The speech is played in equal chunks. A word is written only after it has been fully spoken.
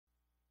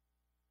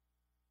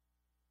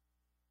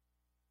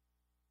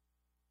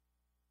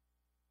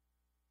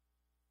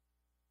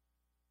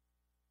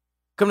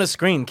Welcome to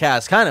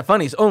Screencast, Kind of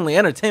Funny's only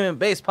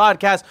entertainment-based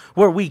podcast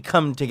where we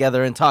come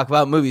together and talk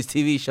about movies,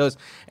 TV shows,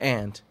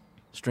 and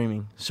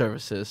streaming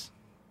services.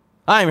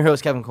 I'm your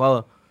host, Kevin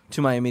Coelho.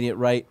 To my immediate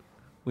right,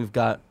 we've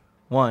got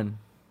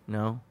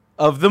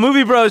of the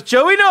movie bros,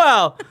 Joey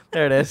Noel.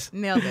 There it is.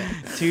 Nailed it.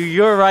 To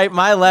your right,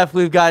 my left,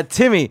 we've got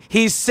Timmy.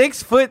 He's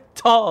 6 foot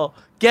tall.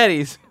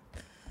 Geddes.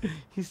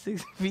 He's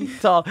 6 feet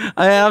tall.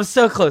 I'm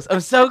so close.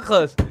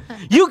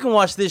 You can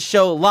watch this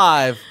show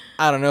live,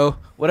 I don't know,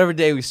 whatever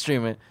day we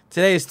stream it.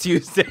 Today is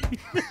Tuesday.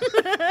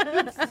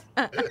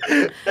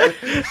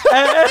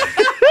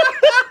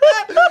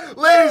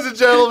 Ladies and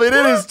gentlemen,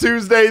 it is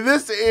Tuesday.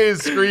 This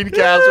is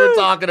Screencast. We're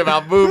talking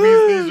about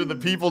movies. These are the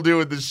people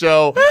doing the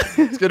show.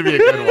 It's going to be a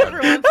good one. Every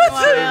once in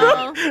a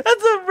while.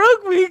 That's what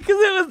broke me because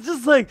it was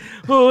just like,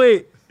 oh,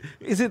 wait,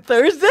 is it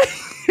Thursday?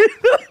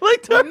 We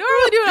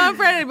normally do it on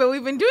Friday, but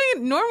we've been doing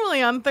it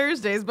normally on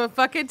Thursdays. But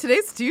fuck it,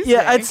 today's Tuesday.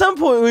 Yeah, at some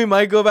point we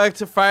might go back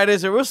to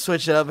Fridays or we'll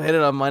switch it up and hit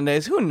it on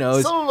Mondays. Who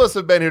knows? Some of us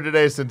have been here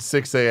today since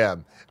 6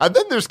 a.m. And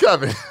then there's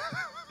Kevin.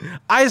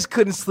 I just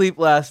couldn't sleep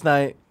last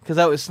night because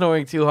I was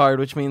snoring too hard,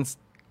 which means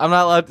I'm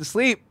not allowed to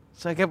sleep.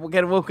 So I kept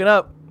getting woken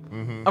up.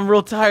 Mm-hmm. I'm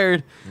real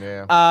tired.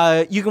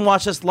 Yeah. You can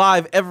watch us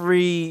live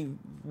every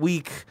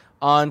week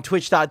on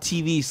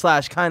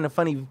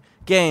twitch.tv/kindoffunnygames.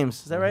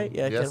 Is that right?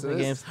 Yeah, yes, Kind of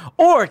Funny Games.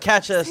 Or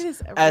catch us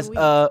as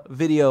a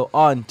video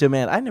on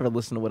demand. I never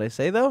listen to what I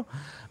say, though.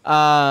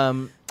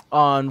 On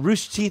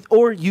Rooster Teeth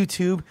or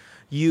YouTube.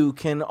 You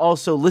can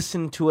also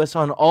listen to us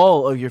on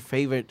all of your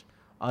favorite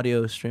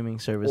audio streaming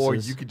services. Or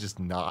you could just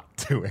not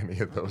do any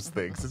of those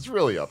things. It's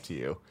really up to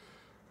you.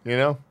 You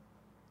know?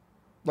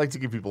 Like to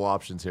give people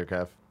options here,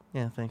 Kev.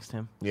 Yeah, thanks,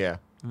 Tim. Yeah.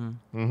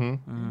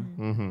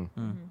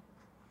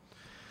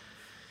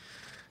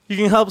 You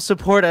can help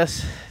support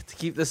us to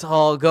keep this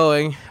all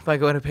going by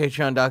going to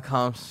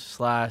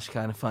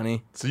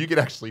patreon.com/kindoffunny. So you can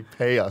actually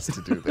pay us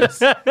to do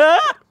this.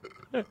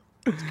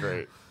 It's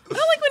great. I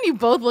don't like when you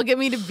both look at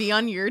me to be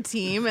on your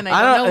team, and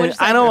I don't know which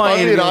side. I don't want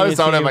you to be on honest,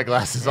 your I don't have team. my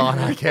glasses on.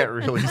 I can't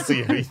really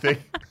see anything.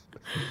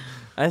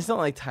 I just don't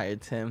like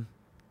tired Tim.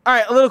 All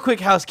right, a little quick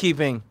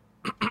housekeeping.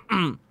 You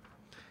can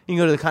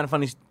go to the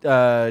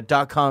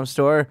kindoffunny.com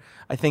store.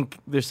 I think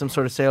there's some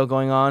sort of sale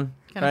going on.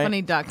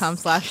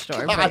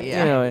 Kindoffunny.com/store. But You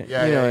know it.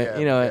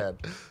 You know it.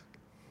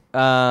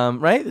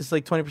 Right? It's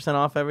like 20%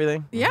 off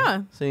everything.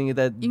 Yeah. So you can get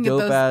that You can get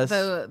dope-ass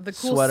the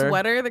cool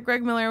sweater that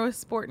Greg Miller was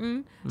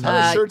sporting.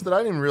 Other shirts that I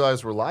didn't even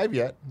realize were live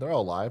yet. They're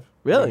all live.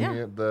 Really?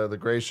 Yeah. The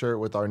gray shirt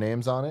with our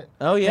names on it.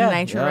 Oh, yeah. The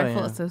Nitro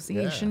Rifle yeah.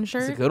 Association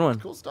shirt. It's a good one.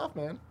 Cool stuff,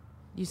 man.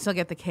 You still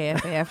get the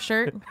KFAF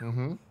shirt.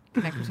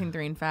 Connect between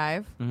 3 and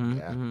 5.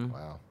 Yeah.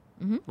 Wow.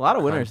 A lot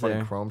of winners Funny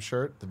there. Chrome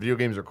shirt. The video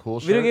games are cool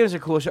shirt. Video games are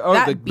cool. Oh,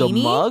 That the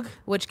beanie, mug?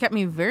 which kept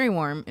me very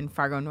warm in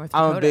Fargo, North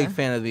Dakota. I'm a big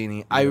fan of the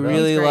beanie. I that's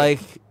really great. like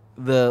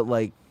the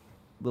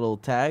little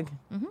tag.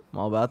 I'm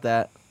all about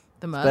that.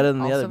 The mug, better than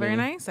the also other very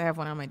beanie. nice. I have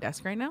one on my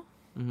desk right now.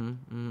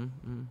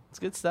 It's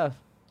good stuff.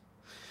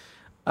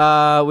 We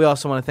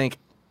also want to thank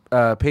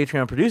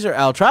Patreon producer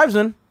Al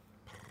Tribesman.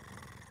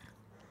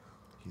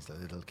 He's a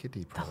little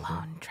kitty. The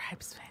lone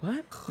tribesman.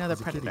 What? No, the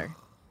predator.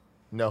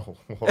 No.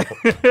 What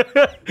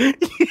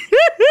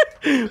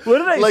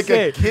did I Like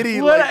say? a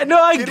kitty. What? Like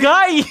No, I kitty,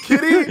 got you.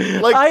 Kitty.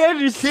 Like I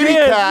understand.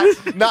 kitty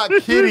cat, not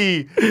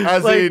kitty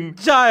as Like in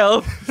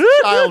child.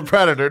 child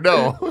predator.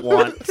 No.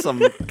 Want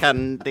some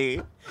candy?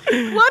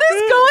 What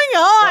is going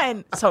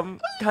on?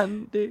 Some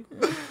candy.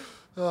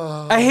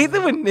 I hate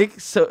that when Nick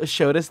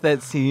showed us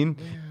that scene,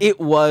 it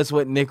was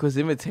what Nick was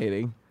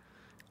imitating.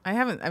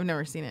 I've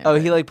never seen it. Oh,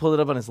 he pulled it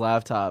up on his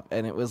laptop,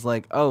 and it was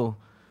like, oh,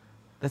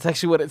 that's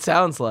actually what it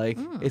sounds like.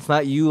 It's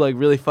not you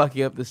really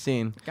fucking up the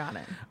scene. Got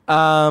it.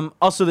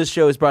 Also, this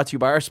show is brought to you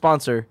by our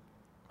sponsor,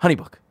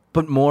 Honeybook.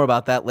 But more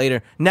about that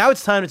later. Now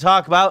it's time to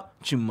talk about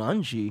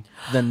Jumanji,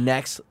 the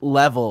next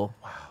level.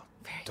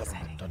 Very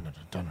exciting.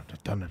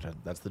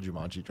 That's the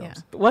Jumanji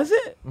drums. Yeah. Was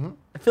it?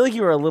 I feel like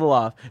you were a little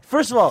off.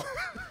 First of all,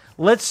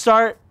 let's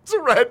start. It's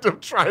a random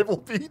tribal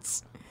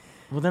beats.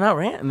 Well, they're not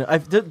random.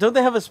 Don't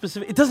they have a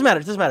specific? It doesn't matter.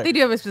 They do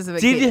have a specific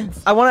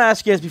cadence. I want to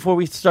ask you guys before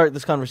we start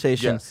this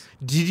conversation. Yes.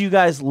 Did you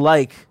guys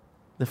like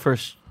the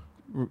first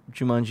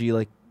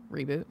Jumanji?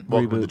 Reboot.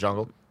 Welcome to Reboot. the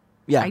jungle.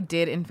 Yeah. I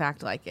did, in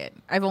fact, like it.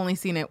 I've only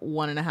seen it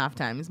 1.5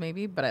 times,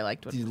 maybe, but I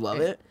liked what Did you love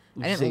it?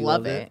 Would I you say didn't you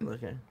love loved it.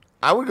 Okay.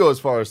 I would go as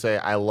far as say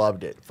I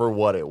loved it for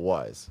what it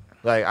was.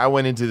 Like I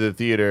went into the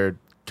theater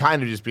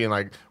kind of just being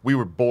like, we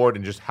were bored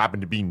and just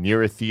happened to be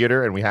near a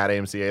theater and we had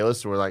AMC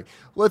A-list, so we're like,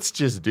 let's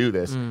just do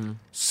this.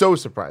 So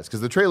surprised because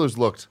the trailers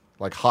looked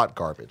like hot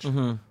garbage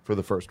for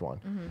the first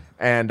one.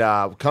 And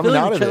coming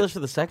out the of trailers it, for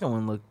the second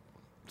one look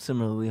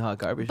similarly hot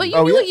garbage. But you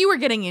Oh, knew yeah. what you were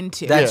getting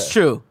into. That's Yeah.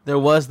 true. There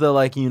was the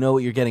you know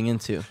what you're getting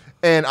into.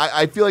 and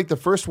I feel like the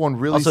first one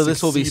really Also,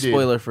 this will be succeeded-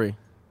 spoiler free.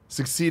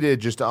 succeeded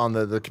just on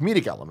the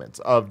comedic elements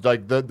of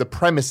like the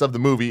premise of the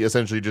movie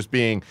essentially just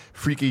being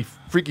Freaky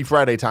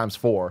Friday times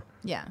 4.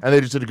 Yeah. And they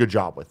just did a good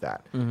job with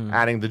that.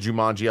 Adding the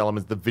Jumanji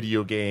elements, the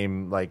video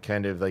game,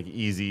 kind of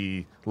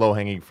easy,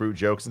 low-hanging fruit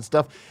jokes and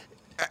stuff.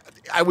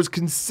 I was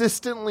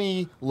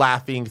consistently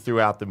laughing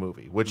throughout the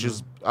movie, which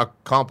is a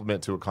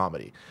compliment to a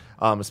comedy,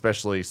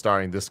 especially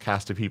starring this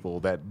cast of people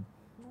that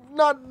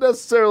not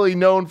necessarily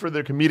known for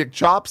their comedic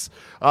chops.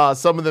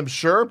 Some of them,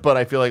 sure, but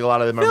I feel like a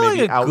lot of them are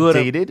maybe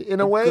outdated in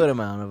a way. Good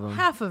amount of them.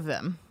 Half of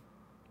them.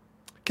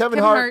 Kevin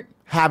Hart,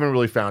 haven't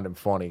really found him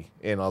funny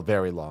in a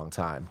very long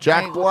time.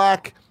 Jack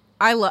Black.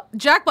 I love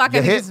Jack Black.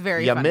 I think is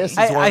very funny.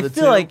 I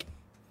feel like,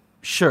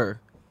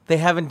 sure, they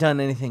haven't done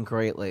anything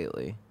great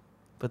lately,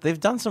 but they've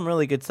done some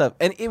really good stuff.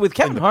 And with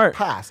Kevin Hart,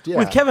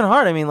 with Kevin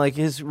Hart, I mean, like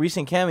his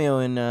recent cameo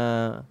in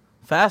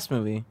Fast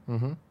movie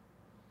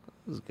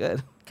was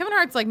good. Kevin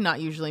Hart's like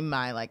not usually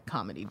my like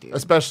comedy dude,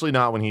 especially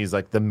not when he's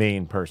like the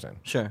main person,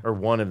 or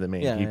one of the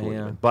main people.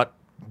 Even. But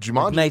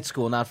Jumanji, like Night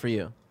School, not for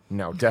you.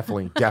 No,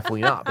 definitely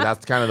not. But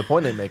that's kind of the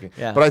point they're making.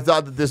 Yeah. But I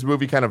thought that this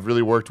movie kind of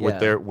really worked with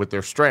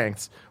their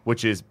strengths,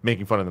 which is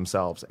making fun of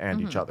themselves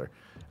and each other.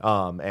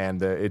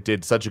 And it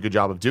did such a good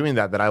job of doing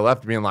that I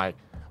left being like,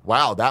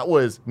 wow, that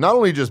was not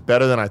only just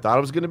better than I thought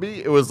it was going to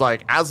be, it was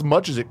like as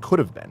much as it could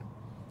have been.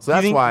 So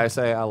that's why I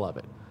say I love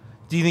it.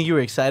 Do you think you were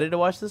excited to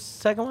watch this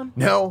second one?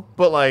 No,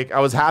 but like I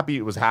was happy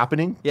it was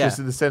happening. Yeah. Just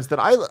in the sense that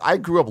I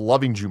grew up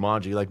loving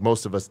Jumanji like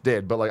most of us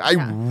did. But like I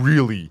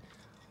really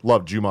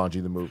loved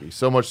Jumanji the movie.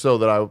 So much so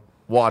that I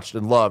watched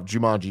and loved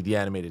Jumanji the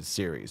animated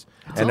series.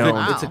 It's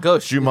a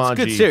ghost. Jumanji,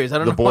 it's a good series. I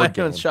don't know why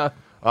anyone's shocked.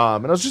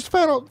 And I was just a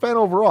fan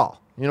overall.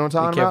 You know what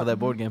I'm talking about? Be careful that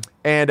board game.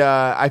 And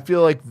I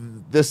feel like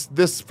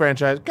this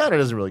franchise kind of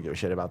doesn't really give a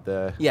shit about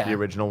the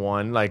original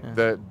one. Like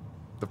the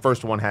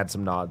first one had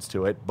some nods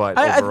to it, but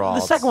overall,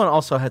 the second one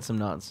also had some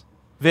nods.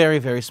 Very,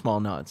 very small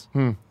nods.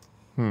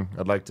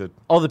 I'd like to.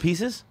 All the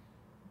pieces?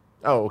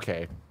 Oh,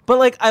 okay. But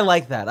like, I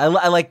like that.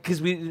 I like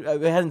because we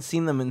hadn't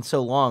seen them in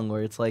so long.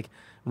 Where it's like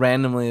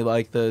randomly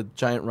like the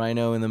giant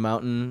rhino in the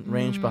mountain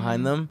range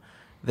behind them.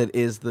 That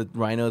is the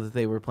rhino that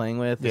they were playing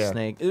with, the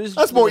snake.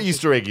 That's more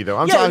Easter eggy, though.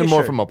 I'm talking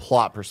more from a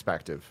plot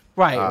perspective.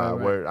 Right.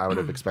 Where I would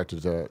have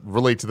expected to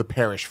relate to the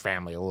Parrish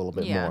family a little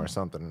bit more,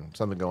 something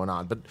going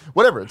on. But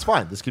whatever, it's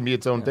fine. This can be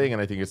its own thing,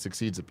 and I think it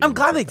succeeds at being I'm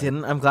glad they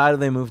didn't. I'm glad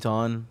they moved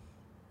on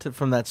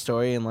from that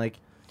story, and like,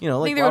 you know, I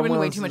like think there would have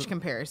been way too much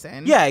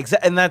comparison. Yeah,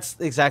 and that's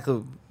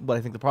exactly what I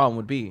think the problem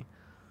would be.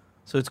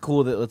 So it's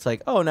cool that it's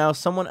like, oh, now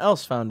someone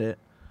else found it.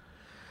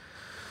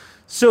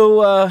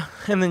 So,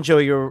 and then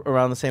Joey, you're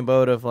around the same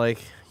boat of like,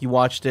 you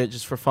watched it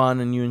just for fun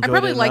and you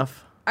enjoyed it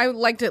enough? I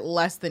liked it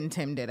less than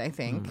Tim did, I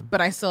think,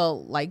 but I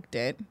still liked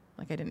it.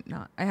 Like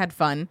I had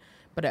fun,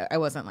 but I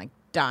wasn't like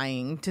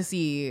dying to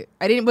see.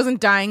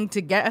 Wasn't dying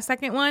to get a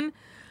second one.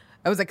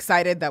 I was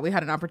excited that we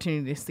had an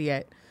opportunity to see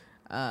it,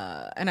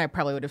 and I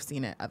probably would have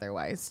seen it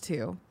otherwise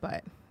too.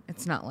 But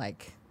it's not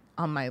like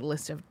on my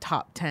list of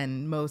top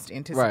 10 most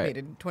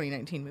anticipated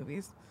 2019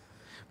 movies.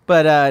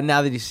 But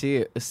now that you see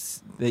it,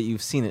 that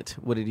you've seen it,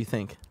 what did you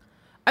think?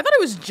 I thought it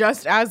was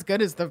just as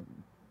good as the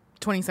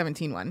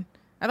 2017 one.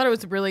 I thought it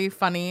was really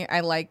funny.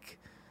 I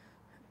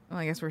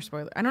guess we're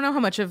spoilers. I don't know how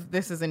much of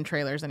this is in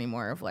trailers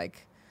anymore. Of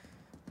like,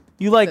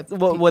 you like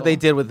what they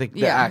did with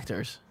the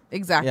actors.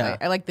 Exactly. Yeah.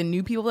 I like the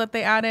new people that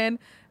they added.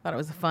 Thought it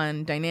was a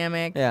fun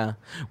dynamic. Yeah.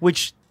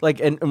 Which like,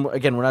 and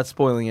again, we're not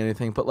spoiling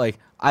anything, but like,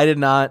 I did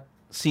not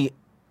see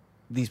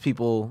these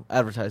people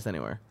advertised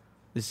anywhere.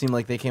 They seemed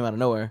like they came out of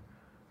nowhere.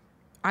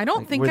 I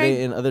don't think were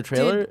they in other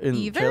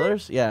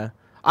trailers? Yeah.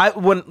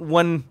 When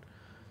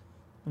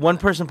one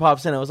person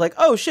pops in, I was like,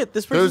 oh shit,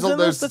 this person's in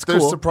this. That's cool.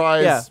 There's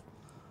surprise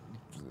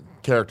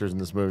characters in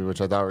this movie,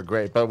 which I thought were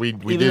great. But we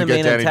did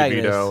get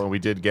Danny DeVito and we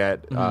did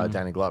get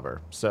Danny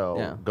Glover.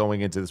 So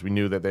going into this, we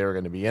knew that they were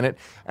going to be in it.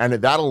 And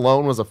that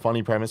alone was a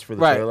funny premise for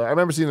the trailer. I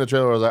remember seeing the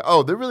trailer, I was like,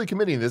 oh, they're really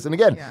committing this. And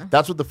again,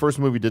 that's what the first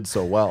movie did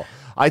so well.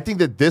 I think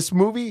that this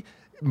movie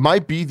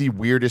might be the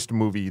weirdest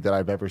movie that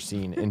I've ever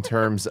seen in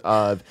terms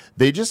of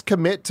they just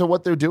commit to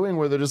what they're doing,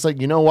 where they're just like,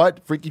 you know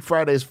what, Freaky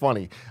Friday is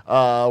funny.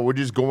 We're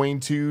just going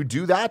to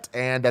do that,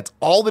 and that's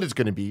all that it's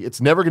going to be. It's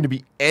never going to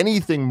be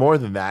anything more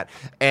than that.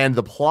 And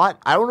the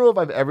plot, I don't know if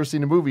I've ever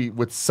seen a movie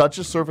with such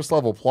a surface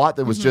level plot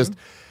that was just,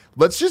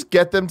 let's just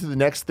get them to the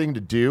next thing to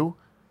do.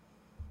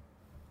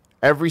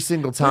 Every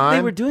single time.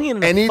 They were doing it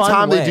in a anytime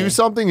fun way. They do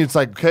something, it's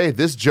like, okay,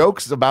 this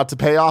joke's about to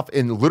pay off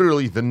in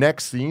literally the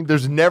next scene.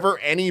 There's never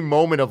any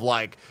moment of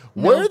like,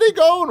 where are they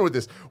going with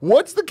this?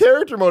 What's the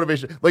character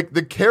motivation? Like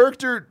the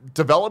character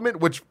development,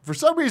 which for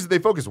some reason they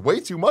focus way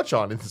too much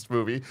on in this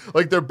movie.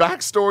 Like their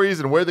backstories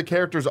and where the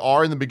characters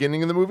are in the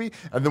beginning of the movie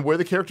and then where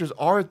the characters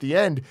are at the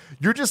end.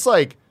 You're just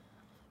like,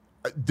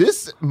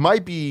 this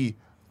might be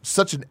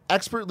such an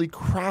expertly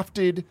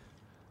crafted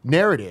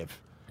narrative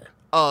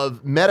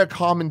of meta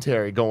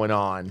commentary going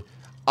on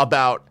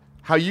about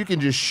how you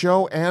can just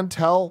show and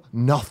tell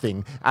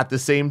nothing at the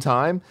same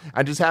time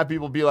and just have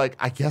people be like,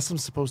 I guess I'm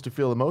supposed to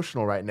feel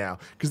emotional right now.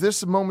 Because there's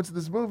some moments in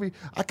this movie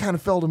I kind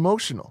of felt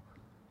emotional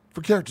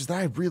for characters that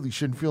I really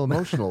shouldn't feel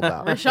emotional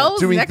about. Rochelle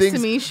was next to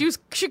me.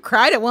 She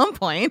cried at one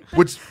point.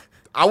 Which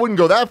I wouldn't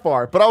go that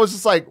far, but I was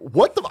just like,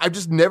 what the? I've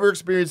just never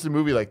experienced a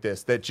movie like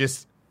this that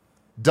just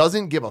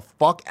doesn't give a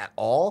fuck at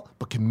all,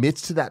 but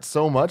commits to that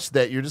so much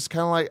that you're just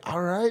kind of like,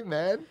 all right,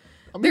 man.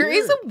 There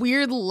is a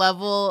weird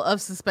level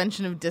of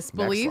suspension of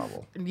disbelief. Next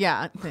level.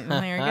 Yeah,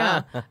 there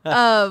you go.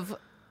 Of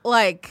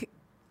like,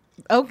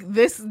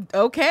 this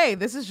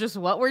is just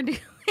what we're doing.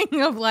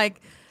 Of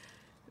like,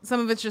 some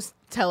of it's just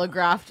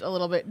telegraphed a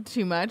little bit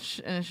too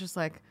much, and it's just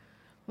like,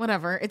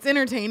 whatever. It's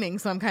entertaining,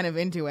 so I'm kind of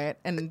into it.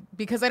 And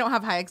because I don't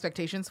have high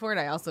expectations for it,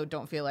 I also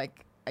don't feel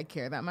like I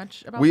care that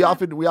much about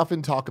it. We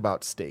often talk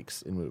about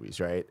stakes in movies,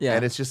 right? Yeah.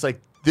 And it's just like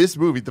this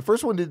movie, the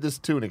first one did this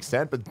to an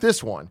extent, but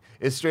this one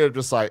is straight up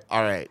just like,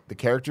 all right, the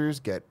characters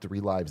get 3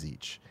 lives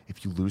each.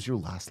 If you lose your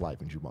last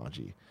life in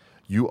Jumanji,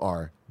 you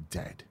are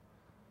dead.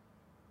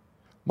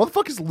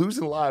 Motherfuckers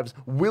losing lives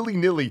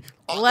willy-nilly.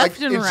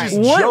 Left and right.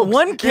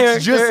 One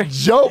character, it's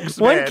just jokes,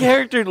 one man.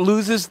 character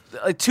loses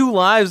 2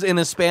 lives in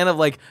a span of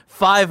like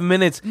 5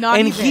 minutes, Not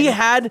and even. he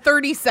had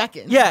 30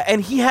 seconds. Yeah,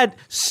 and he had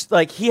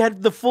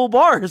the full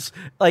bars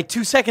like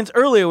 2 seconds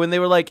earlier when they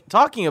were like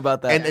talking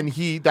about that. And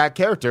that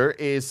character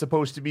is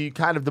supposed to be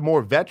kind of the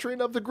more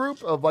veteran of the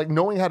group of like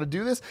knowing how to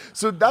do this.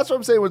 So that's what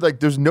I'm saying with like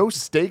there's no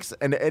stakes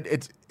and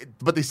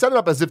but they set it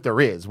up as if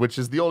there is, which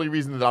is the only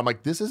reason that I'm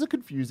like, this is a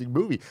confusing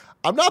movie.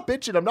 I'm not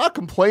bitching, I'm not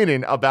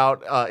complaining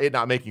about it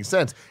not making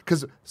sense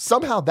because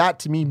somehow that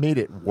to me made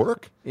it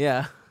work.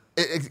 yeah.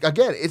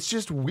 Again, it's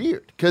just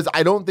weird because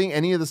I don't think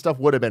any of the stuff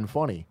would have been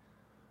funny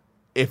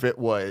if it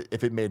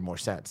made more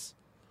sense.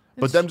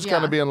 But them just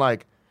kind of being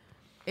like,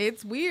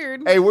 It's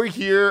weird. hey, we're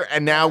here,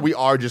 and now we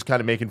are just kind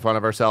of making fun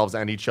of ourselves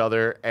and each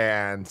other.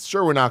 And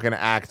sure, we're not going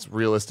to act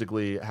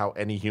realistically how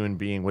any human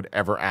being would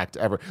ever act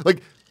ever.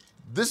 Like,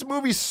 this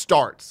movie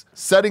starts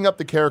setting up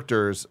the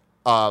characters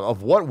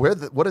of what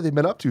have they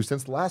been up to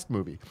since the last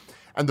movie.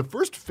 And the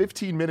first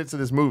 15 minutes of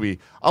this movie,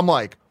 I'm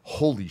like,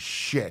 holy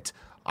shit,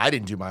 I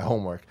didn't do my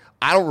homework.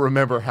 I don't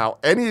remember how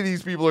any of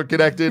these people are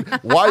connected,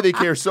 why they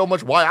care so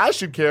much, why I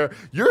should care.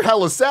 You're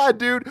hella sad,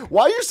 dude.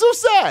 Why are you so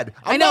sad?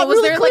 I know.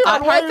 Was there like a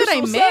part that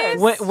I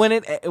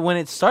missed? When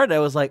it started, I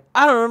was like,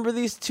 I don't remember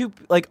these two.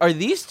 Like, are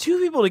these two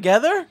people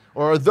together?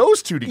 Or are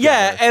those two together?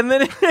 Yeah, and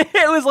then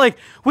it was like,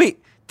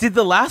 wait, did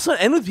the last one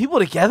end with people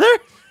together?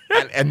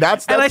 And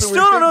that's And I the still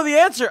weird don't thing. know the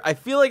answer. I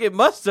feel like it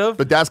must have.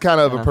 But that's kind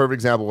of a perfect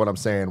example of what I'm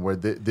saying, where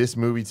this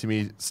movie to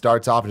me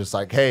starts off just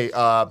like, hey,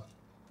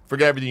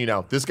 forget everything you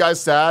know. This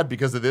guy's sad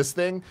because of this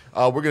thing.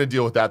 We're going to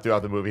deal with that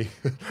throughout the movie.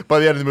 By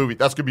the end of the movie,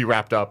 that's going to be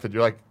wrapped up. And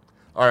you're like,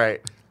 all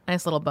right.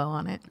 Nice little bow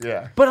on it.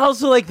 Yeah. But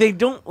also, like, they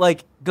don't,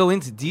 like, go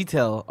into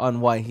detail on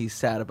why he's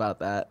sad about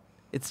that.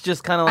 It's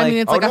just kind of like... I mean,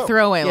 it's like a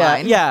throwaway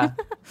line. Yeah.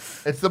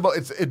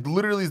 It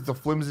literally is the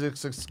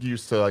flimsiest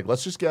excuse to, like,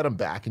 let's just get him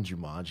back in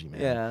Jumanji, man.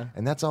 Yeah.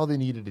 And that's all they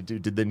needed to do.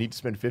 Did they need to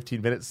spend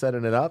 15 minutes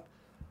setting it up?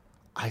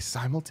 I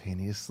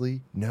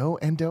simultaneously know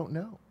and don't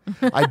know.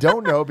 I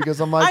don't know because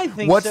I'm I like,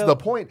 think what's so. the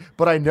point?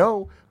 But I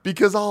know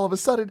because all of a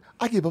sudden,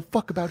 I give a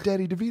fuck about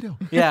Danny DeVito.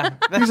 Yeah.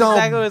 That's He's all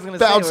exactly what I was going to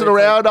say. bouncing where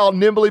it's around, all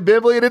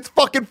nimbly-bimbly, and it's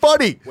fucking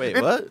funny. Wait,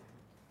 It- what?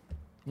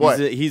 What?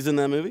 He's in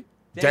that movie?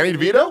 Danny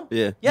DeVito?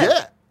 Yeah. Yeah.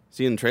 Yeah.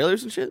 Seeing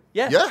trailers and shit?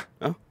 Yeah. Yeah.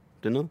 Oh,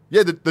 didn't know.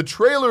 Yeah, the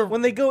trailer.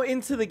 When they go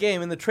into the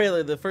game, in the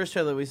trailer, the first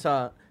trailer we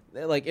saw,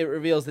 like, it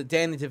reveals that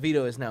Danny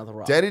DeVito is now The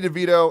Rock. Danny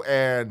DeVito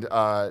and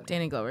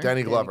Danny Glover.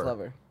 Danny Danny Glover.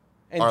 Glover.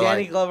 And Are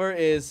Danny like- Glover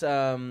is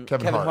Kevin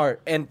Hart.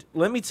 Hart. And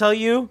let me tell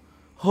you,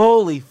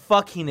 holy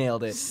fuck, he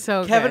nailed it.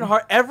 So Kevin good.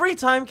 Hart, every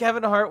time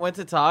Kevin Hart went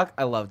to talk,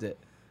 I loved it.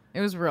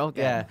 It was real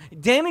good. Yeah.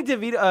 Danny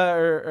DeVito,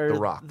 or The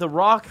Rock. The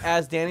Rock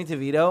as Danny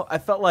DeVito, I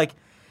felt like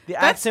the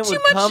That's accent too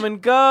would much- come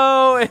and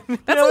go. And, you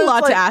That's know, a it's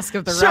lot like- to ask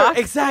of The Sure, Rock.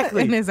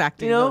 exactly. In his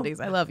acting You know?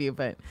 abilities. I love you,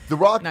 but The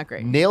Rock Not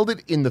great. nailed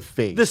it in the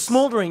face. The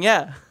smoldering,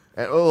 yeah.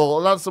 And,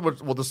 not so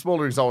much. Well, the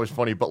smoldering's always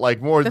funny, but like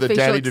more The the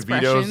facial Danny DeVito's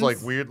expressions.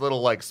 like weird little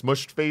like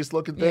smushed face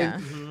looking thing. yeah.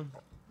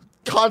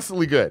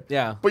 Constantly good.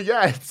 Yeah. But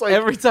yeah, it's like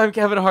Every time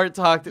Kevin Hart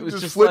talked, it was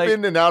just just flip like,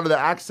 in and out of the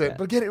accent.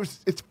 But again,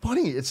 it's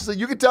funny. It's just like,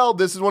 you could tell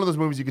this is one of those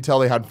movies you could tell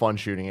they had fun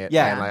shooting it.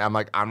 Yeah. And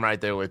like, I'm right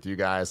there with you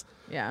guys.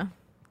 Yeah.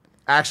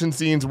 Action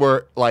scenes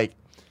were like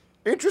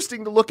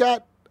interesting to look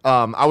at.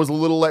 I was a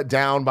little let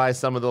down by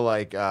some of the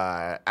like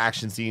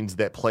action scenes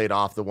that played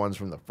off the ones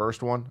from the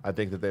first one. I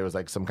think that there was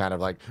like some kind of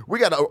like, we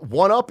got to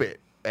one up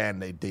it.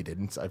 And they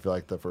didn't. I feel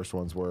like the first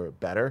ones were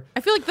better. I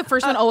feel like the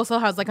first one also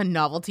has like a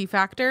novelty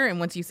factor, and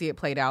once you see it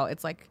played out,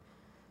 it's like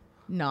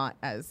not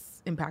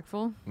as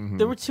impactful.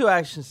 There were 2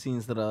 action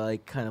scenes that I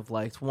like kind of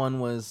liked. One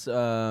was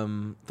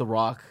The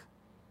Rock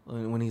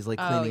when he's like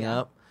Oh, cleaning yeah.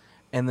 up,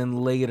 and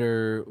then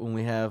later when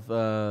we have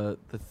the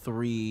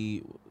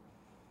 3,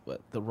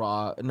 The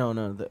Rock? No,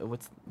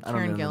 what's I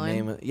don't Karen know Gillan? the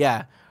name.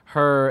 Yeah,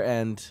 her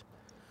and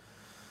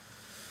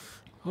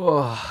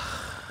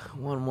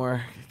one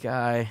more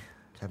guy.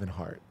 Kevin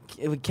Hart.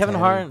 Kevin Danny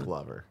Hart.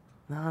 Glover.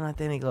 No, not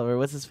Danny Glover.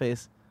 What's his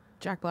face?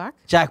 Jack Black.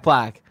 Jack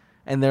Black,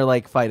 and they're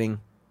like fighting,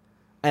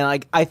 and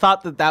like I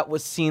thought that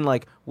was scene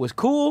like was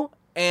cool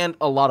and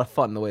a lot of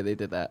fun the way they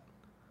did that.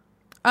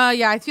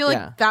 Yeah, I feel like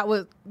Yeah. that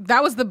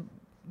was the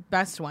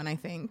best one, I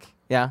think.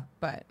 Yeah,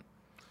 But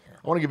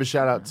I want to give a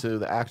shout out to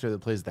the actor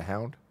that plays the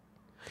Hound.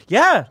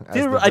 yeah. As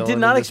Dude, the I did villain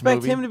not in this expect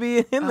movie. him to be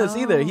in this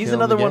either. He's Kill him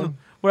another again. one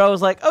where I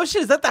was like, oh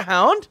shit, is that the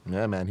Hound?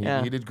 Yeah, man,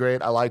 Yeah. he did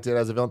great. I liked it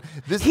as a villain.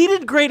 He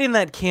did great in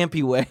that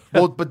campy way.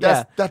 Well, but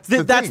that's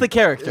the that's thing. the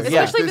character. It's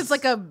Yeah. Especially if this- it's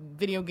like a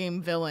video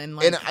game villain.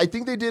 Like, And I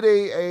think they did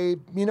a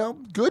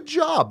good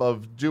job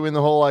of doing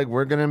the whole like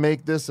we're gonna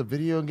make this a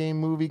video game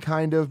movie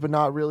kind of, but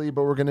not really.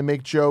 But we're gonna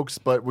make jokes,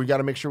 but we got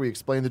to make sure we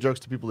explain the jokes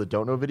to people that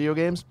don't know video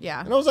games.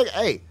 Yeah. And I was like,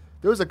 hey,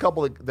 there was a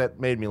couple that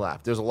made me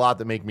laugh. There's a lot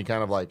that make me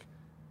kind of like.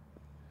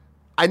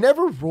 I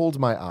never rolled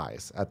my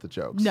eyes at the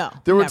jokes. No,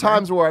 there were never.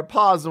 times where I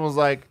paused and was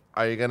like,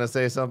 "Are you gonna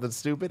say something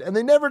stupid?" And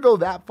they never go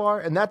that far,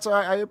 and that's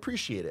why I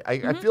appreciate it.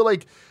 I feel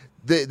like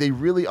they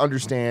really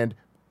understand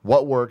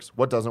what works,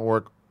 what doesn't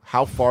work,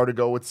 how far to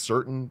go with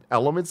certain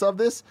elements of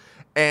this.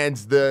 And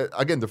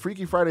the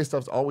Freaky Friday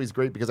stuff's always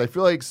great because I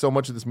feel like so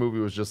much of this movie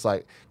was just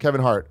like,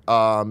 Kevin Hart,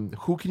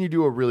 who can you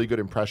do a really good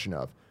impression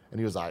of? And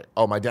he was like,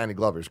 oh, my Danny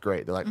Glover's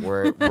great. They're like,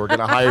 we're going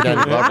to hire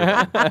Danny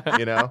Glover,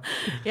 you know?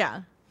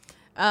 yeah.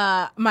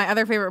 My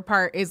other favorite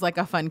part is like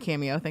a fun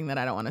cameo thing that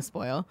I don't want to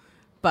spoil,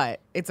 but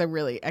it's a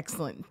really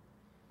excellent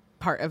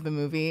part of the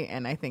movie.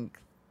 And I think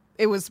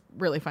it was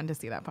really fun to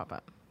see that pop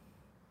up.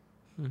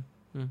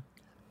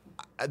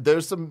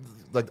 There's some,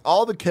 like,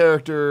 all the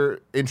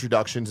character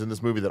introductions in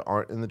this movie that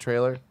aren't in the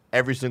trailer,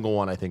 every single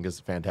one I think is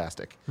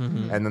fantastic.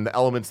 And then the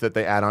elements that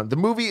they add on. The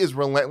movie is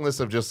relentless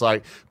of just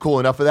like, cool,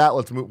 enough of that.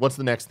 Let's move. What's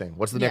the next thing?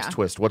 What's the next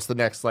twist? What's the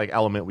next like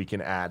element we can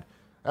add?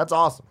 That's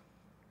awesome.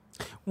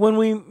 When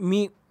we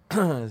meet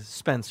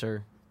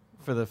Spencer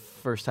for the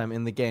first time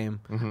in the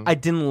game, I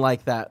didn't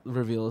like that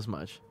reveal as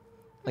much.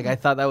 Like, I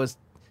thought that was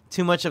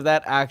too much of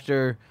that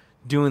actor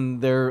doing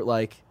their,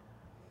 like,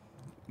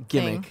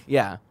 gimmick. Thing.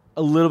 Yeah,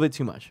 a little bit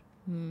too much.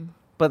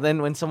 But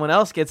then when someone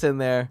else gets in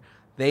there,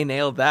 they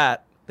nailed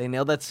that. They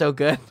nailed that so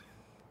good.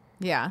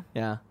 Yeah.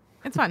 Yeah.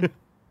 It's fun.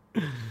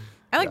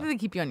 I like that they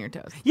keep you on your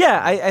toes.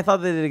 Yeah, I thought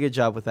they did a good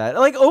job with that.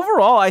 Like,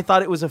 overall, I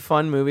thought it was a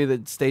fun movie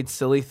that stayed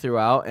silly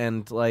throughout,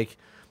 and, like,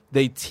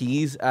 they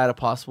tease at a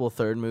possible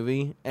third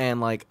movie, and,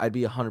 like, I'd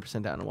be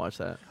 100% down to watch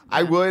that.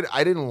 I would.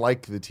 I didn't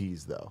like the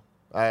tease, though.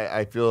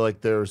 I feel like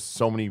there's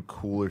so many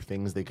cooler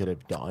things they could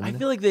have done. I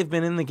feel like they've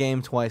been in the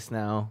game twice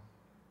now.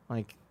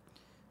 Like,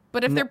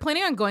 But if they're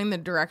planning on going the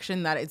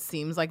direction that it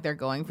seems like they're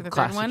going for the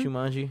classic third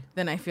one, Jumanji.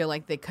 then I feel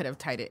like they could have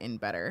tied it in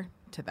better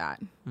to that.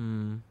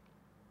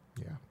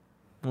 yeah.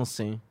 We'll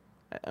see.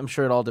 I'm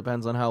sure it all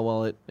depends on how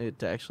well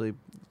it actually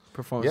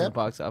performs in Yeah. the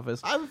box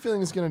office. I have a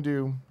feeling it's going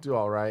to do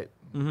all right.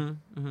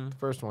 Mm-hmm. The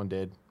first one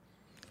did.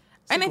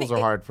 And I Sequels think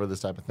are hard for this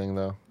type of thing,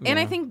 though. And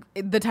I think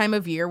the time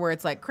of year where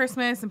it's like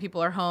Christmas and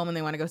people are home and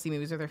they want to go see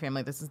movies with their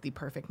family, this is the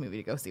perfect movie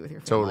to go see with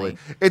your family.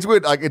 Totally. It's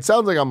weird. Like, it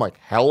sounds like I'm like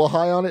hella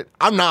high on it.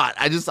 I'm not.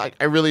 I just like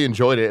I really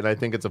enjoyed it, and I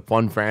think it's a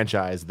fun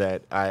franchise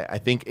that I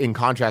think in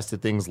contrast to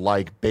things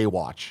like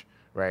Baywatch,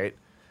 right?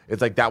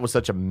 It's like that was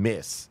such a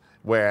miss.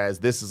 Whereas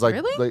this is like,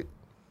 Really? like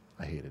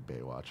I hated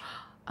Baywatch.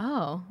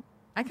 Oh,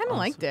 I kind of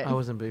liked it. I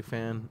wasn't a big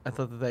fan. I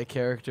thought that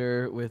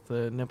character with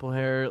the nipple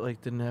hair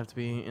like didn't have to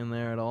be in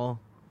there at all.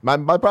 My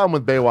problem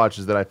with Baywatch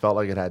is that I felt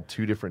like it had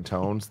two different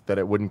tones that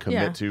it wouldn't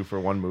commit Yeah. to for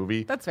one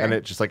movie. That's fair. And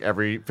it just like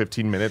every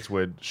 15 minutes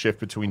would shift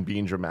between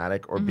being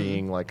dramatic or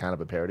being like kind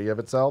of a parody of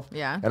itself.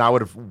 Yeah. And I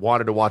would have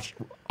wanted to watch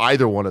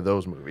either one of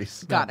those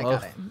movies. Got it.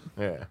 both.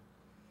 Yeah.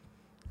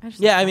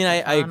 Yeah, I mean,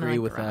 I Like agree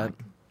with The that. Rock.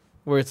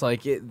 Where it's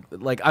like,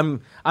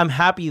 I'm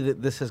happy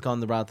that this has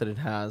gone the route that it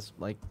has.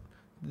 Like,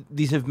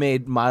 these have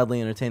made mildly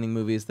entertaining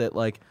movies that,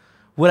 like,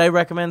 would I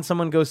recommend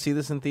someone go see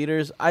this in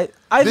theaters? I This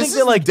think is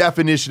that, like, the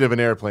definition of an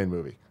airplane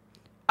movie.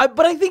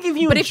 but I think if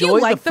you But if enjoy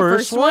you like the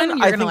first one, one,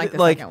 you're I gonna think like that,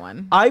 the like, second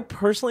one. I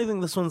personally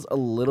think this one's a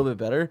little bit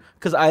better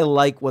because I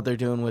like what they're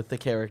doing with the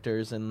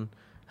characters and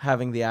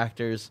having the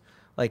actors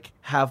like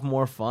have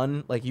more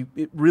fun. Like,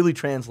 it really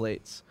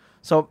translates.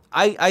 So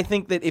I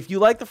think that if you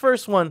like the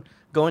first one,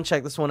 go and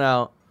check this one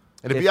out.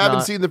 And if you haven't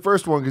not- seen the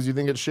first one because you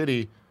think it's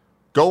shitty,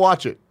 go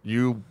watch it.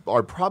 You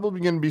are probably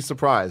going to be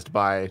surprised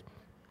by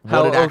what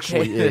How it okay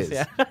actually it is, is.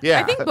 yeah. Yeah.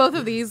 I think both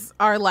of these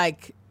are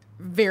like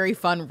very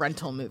fun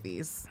rental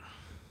movies.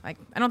 Like,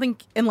 I don't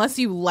think unless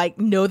you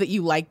know that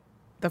you like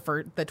the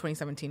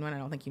 2017 one, I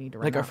don't think you need to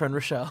rent like our out. friend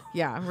Rochelle.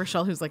 Yeah,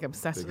 Rochelle, who's like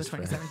obsessed with the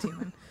Biggest fan. 2017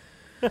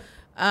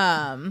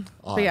 one.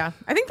 But yeah,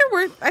 I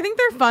think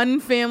they're fun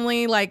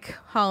family like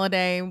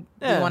holiday.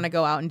 Yeah. We want to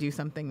go out and do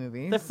something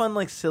movies. They're fun,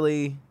 like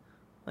silly,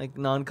 like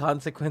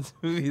non-consequence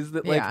movies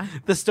that like Yeah.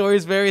 the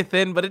story's very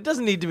thin, but it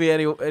doesn't need to be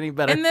any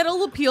better. And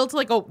that'll appeal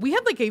to we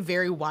had like a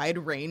very wide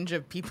range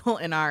of people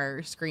in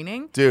our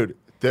screening. Dude,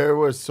 there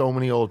were so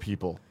many old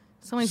people.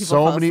 So many people. So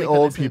fell many asleep in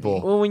old this movie.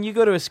 people. well, when you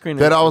go to a screening,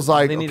 That I was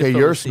like, they need to okay, fill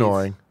you're the seats.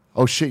 snoring.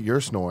 Oh shit, you're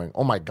snoring.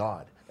 Oh my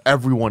god,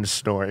 everyone's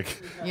snoring.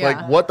 Yeah.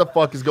 Like, what the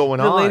fuck is going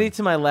The on? lady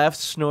to my left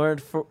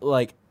snored for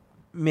like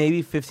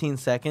maybe 15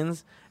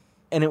 seconds,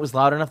 and it was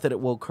loud enough that it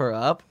woke her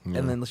up,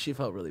 and then she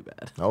felt really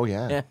bad. Oh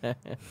yeah.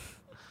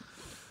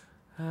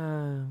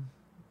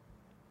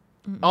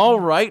 All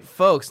right,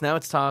 folks. Now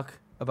it's time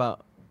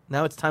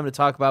to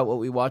talk about what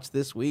we watched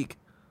this week.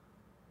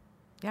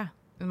 Yeah,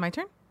 is it my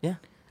turn? Yeah,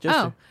 Jester,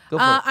 Oh, go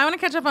for it. I want to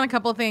catch up on a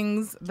couple of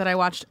things that I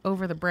watched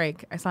over the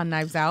break. I saw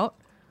Knives Out,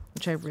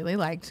 which I really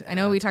liked. I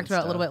know we talked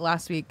about it a little bit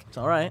last week. It's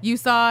all right. You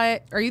saw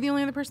it. Are you the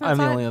only other person that I'm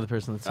saw the it? only other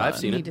person that saw I've it.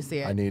 seen You it. need to see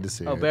it. I need to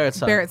see Oh, it. Barrett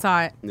saw Barrett it.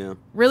 saw it. Yeah.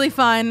 Really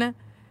fun.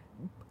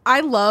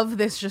 I love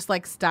this just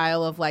like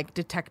style of like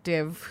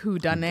detective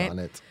whodunit. Done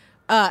it.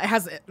 It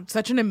has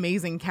such an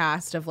amazing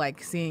cast of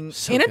like seeing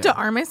So Anna good. de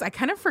Armas. I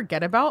kind of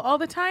forget about all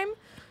the time.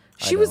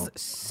 She was don't.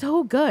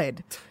 so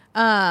good.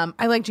 I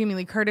like Jamie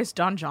Lee Curtis,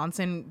 Don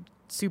Johnson,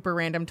 super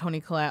random. Toni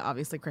Collette,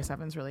 obviously Chris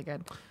Evans, really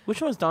good.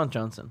 Which one was Don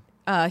Johnson?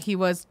 He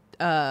was He's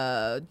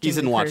Jamie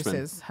in Lee Watchmen.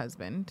 Curtis's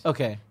husband.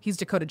 Okay. He's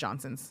Dakota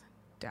Johnson's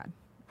dad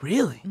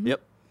Really?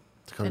 Yep.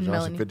 Dakota And Johnson,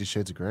 Melanie. 50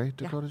 Shades of Grey.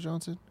 Dakota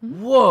Johnson.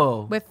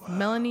 Whoa. with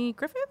Melanie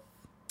Griffith.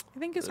 I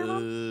think is her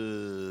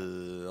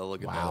mom. I'll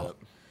look at Wow. that up.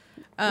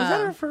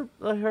 Was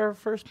that her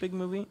first big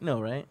movie?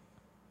 No, right?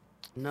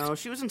 No,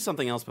 she was in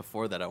something else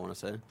before that, I want to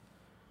say.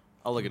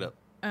 I'll look it up.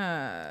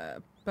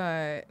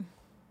 But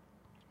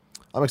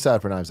I'm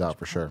excited for Knives Out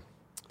for sure.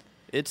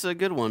 It's a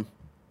good one.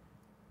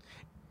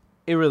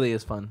 It really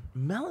is fun.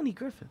 Melanie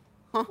Griffith.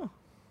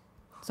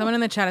 someone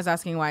in the chat is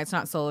asking why it's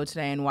not solo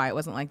today and why it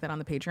wasn't like that on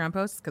the Patreon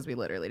posts because we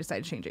literally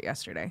decided to change it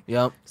yesterday.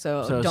 Yep.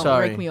 So don't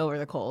sorry. rake me over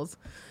the coals.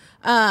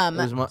 It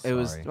was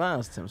Sorry. well, it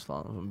was Tim's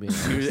fault. If I'm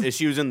being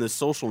She was in the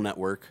Social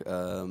Network.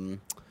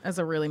 As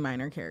a really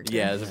minor character.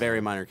 Yeah, as a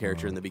very minor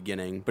character in the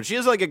beginning, but she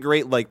has like a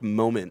great like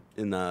moment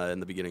in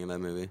the beginning of that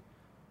movie,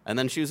 and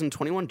then she was in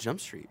 21 Jump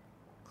Street.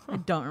 I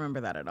don't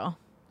remember that at all.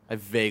 I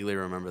vaguely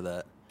remember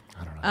that.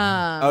 I don't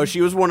know. Oh,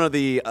 she was one of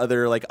the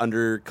other like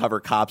undercover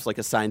cops like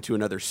assigned to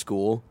another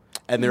school,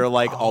 and they're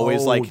like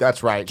always like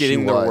that's right, getting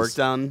she their was. work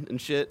done and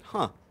shit.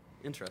 Huh?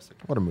 Interesting.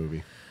 What a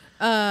movie.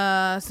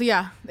 So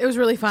yeah, it was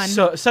really fun.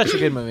 such a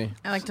good movie.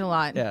 I liked it a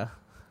lot. Yeah.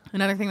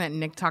 Another thing that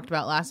Nick talked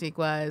about last week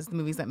was the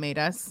movies that made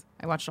us.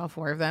 I watched all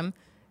 4 of them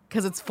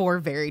because it's 4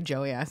 very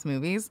Joey-ass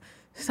movies.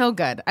 So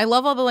good. I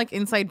love all the like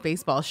inside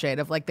baseball shit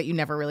of like that you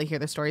never really hear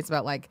the stories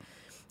about, like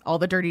all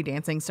the Dirty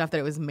Dancing stuff that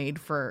it was made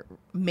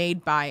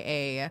by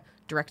a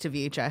direct to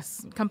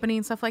VHS company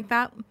and stuff like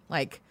that.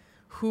 Like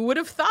who would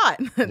have thought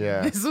that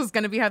Yeah. this was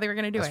going to be how they were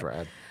going to do That's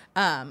it?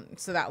 rad.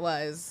 So that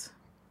was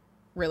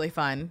really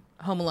fun.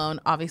 Home Alone,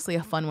 obviously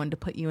a fun one to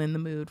put you in the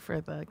mood for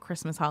the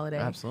Christmas holiday.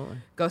 Absolutely.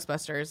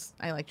 Ghostbusters,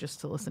 I like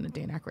just to listen to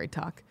Dan Aykroyd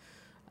talk.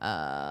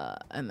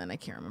 And then I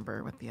can't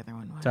remember what the other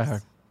one was. Die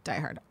Hard. Die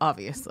Hard,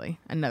 obviously.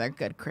 Another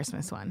good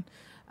Christmas one.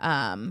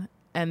 And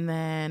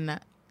then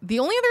the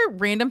only other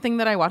random thing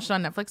that I watched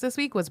on Netflix this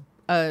week was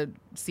a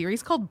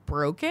series called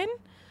Broken.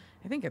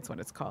 I think it's what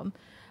it's called.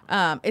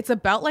 It's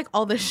about like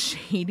all the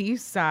shady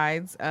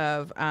sides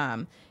of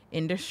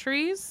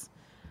industries.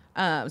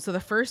 So the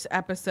first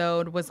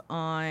episode was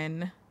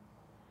on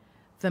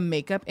the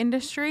makeup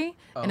industry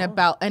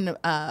and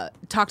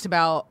talked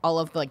about all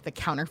of like the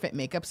counterfeit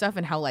makeup stuff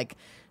and how like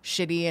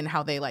shitty and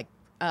how they like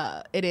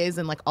it is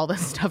and like all the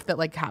stuff that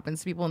like happens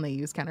to people when they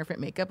use counterfeit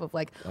makeup of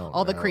like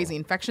all the crazy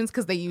infections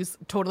because they use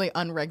totally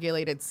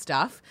unregulated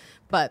stuff.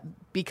 But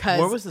because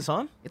Where was this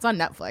on? it's on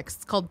Netflix,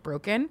 it's called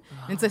Broken.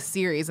 And it's a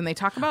series and they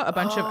talk about a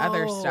bunch of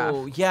other stuff.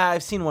 Oh, yeah,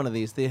 I've seen one of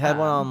these. They had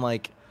one on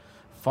like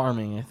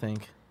farming, I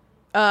think.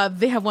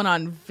 They have one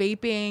on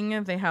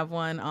vaping. They have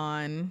one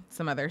on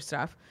some other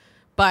stuff.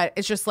 But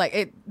it's just like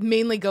it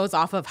mainly goes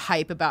off of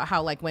hype about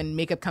how like when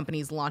makeup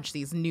companies launch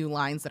these new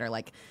lines that are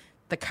like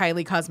the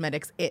Kylie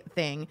Cosmetics it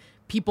thing,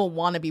 people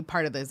want to be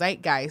part of the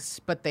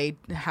zeitgeist, but they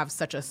have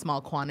such a small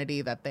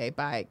quantity that they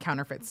buy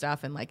counterfeit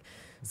stuff. And like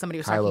somebody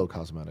was Kylo talking,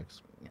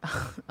 Cosmetics.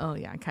 oh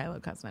yeah,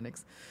 Kylo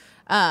Cosmetics.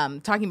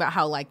 Talking about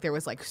how like there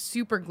was like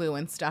super glue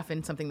and stuff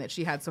in something that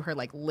she had, so her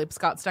like lips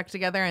got stuck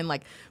together and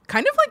like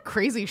kind of like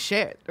crazy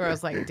shit. Where I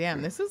was like,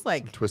 damn, this is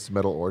like Twisted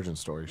Metal origin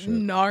story shit.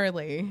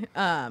 gnarly.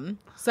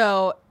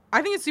 So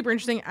I think it's super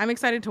interesting. I'm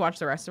excited to watch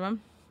the rest of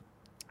them.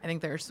 I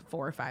think there's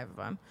 4 or 5 of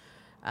them.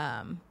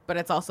 But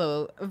it's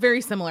also very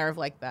similar of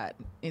like that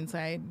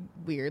inside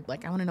weird.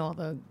 Like I want to know all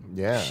the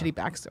shitty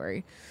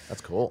backstory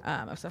That's cool.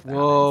 of stuff. That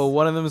Whoa, happens.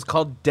 one of them is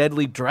called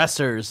Deadly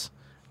Dressers.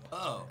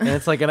 Oh. And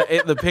it's like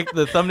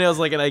the thumbnail is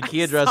like an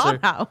IKEA Saw dresser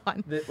that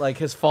one. that like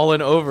has fallen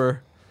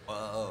over.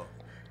 Whoa.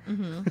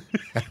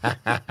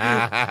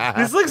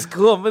 This looks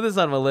cool. I'm putting this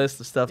on my list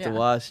of stuff to Yeah.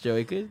 watch,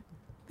 Joey. Good.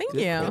 Thank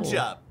Good you. Good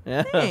job.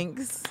 Yeah.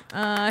 Thanks.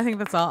 I think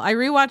that's all. I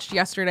rewatched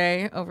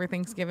yesterday over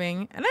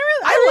Thanksgiving, and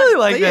I really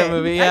like liked that it.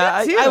 movie.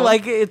 Yeah, did I too.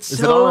 like it. It's Is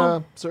so. it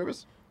on a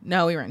service?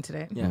 No, we rented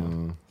it. yeah.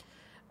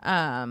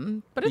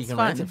 But You it's can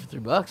fun. rent it for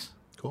 $3.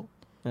 Cool.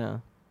 Yeah.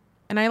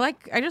 And I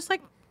just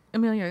like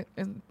Amelia.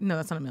 No,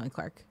 that's not Amelia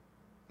Clark.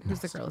 Who's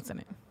the girl that's in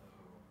it?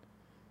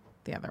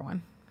 The other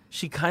one.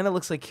 She kind of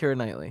looks like Keira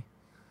Knightley.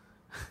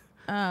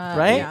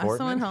 Right? Yeah. Portman?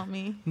 Someone help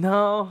me.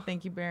 No.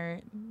 Thank you,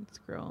 Barrett. It's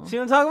a girl. See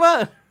what I'm talking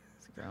about?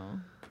 It's a girl.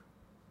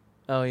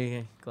 Oh,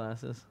 yeah.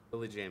 Glasses.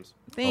 Lily James.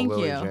 Thank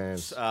Lily you.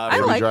 James. I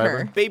Baby like Driver?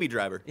 her. Baby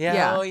Driver. Yeah.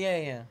 Yeah. Oh, yeah,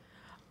 yeah.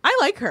 I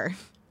like her.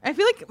 I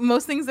feel like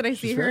most things that I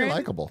see She's her very in,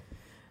 likable.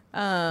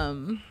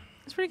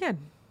 it's pretty good.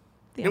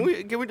 The Can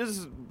end. we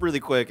just really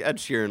quick? Ed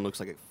Sheeran looks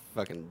like a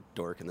fucking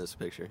dork in this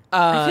picture.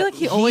 I feel like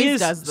he always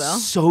is does, though.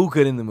 So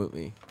good in the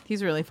movie.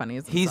 He's really funny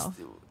as He's himself.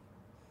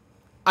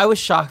 I was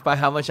shocked by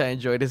how much I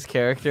enjoyed his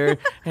character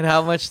and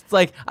how much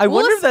like I Well,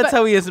 wonder if that's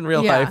how he is in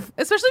real yeah. life.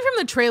 Especially from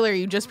the trailer,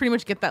 you just pretty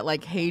much get that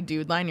like "Hey,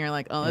 dude" line. You're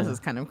like, "Oh, this Yeah. is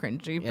kind of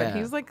cringy," Yeah. but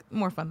he's like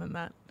more fun than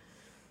that.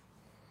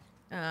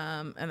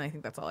 And I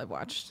think that's all I've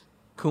watched.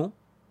 Cool.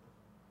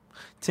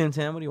 Tim,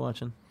 what are you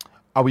watching?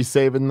 Are we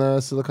saving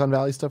the Silicon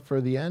Valley stuff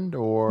for the end,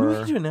 or We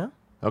can do it now.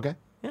 okay?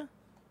 Yeah.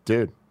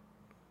 Dude,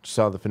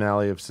 saw the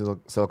finale of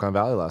Silicon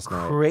Valley last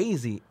night.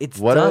 Crazy. It's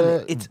What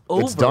done. It's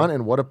over. It's done,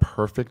 and what a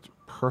perfect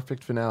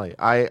finale.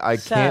 I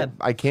Sad.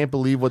 can't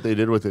believe what they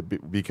did with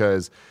it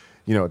because,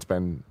 it's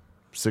been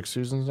 6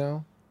 seasons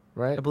now,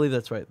 right? I believe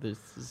that's right.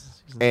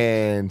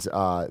 And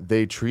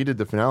they treated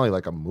the finale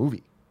like a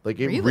movie. Like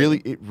it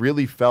Really?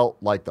 really felt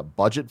like the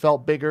budget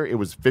felt bigger. It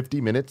was 50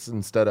 minutes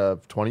instead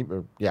of 20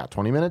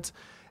 minutes.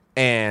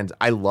 And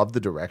I love the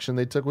direction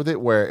they took with it,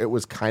 where it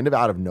was kind of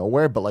out of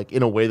nowhere, but like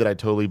in a way that I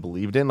totally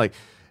believed in. Like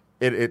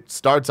it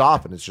starts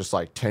off and it's just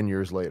like 10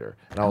 years later.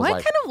 And I was I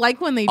like, kind of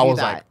like when they I do was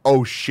that. like,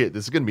 oh shit,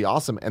 this is gonna be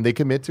awesome. And they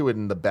commit to it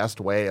in the best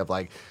way of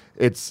like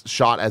it's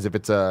shot as if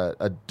it's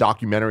a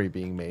documentary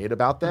being made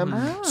about them.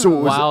 So it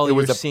was While it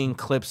was you're a seeing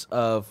clips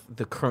of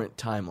the current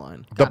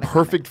timeline. the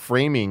perfect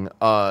framing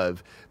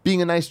of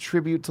being a nice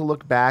tribute to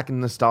look back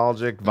and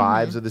nostalgic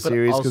vibes of the But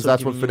series, also because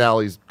that's what giving you-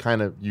 finales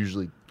kind of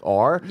usually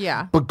are.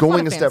 Yeah. But It's a lot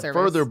going of a fan step service.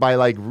 further by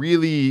like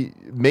really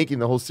making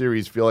the whole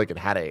series feel like it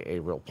had a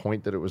real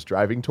point that it was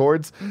driving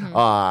towards.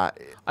 I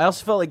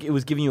also felt like it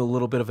was giving you a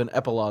little bit of an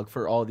epilogue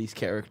for all these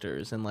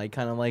characters and like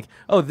kind of like,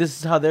 oh, this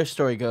is how their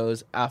story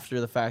goes after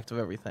the fact of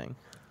everything.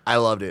 I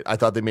loved it. I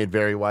thought they made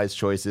very wise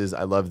choices.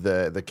 I love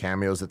the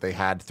cameos that they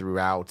had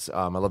throughout.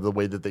 I love the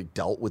way that they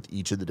dealt with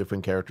each of the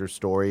different characters'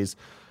 stories.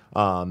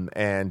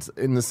 And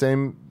in the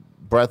same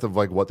breath of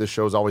like what this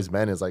show's always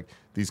been is like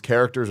these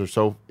characters are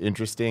so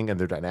interesting and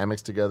their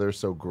dynamics together are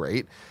so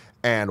great.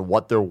 And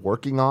what they're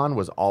working on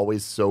was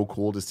always so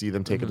cool to see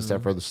them take it a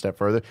step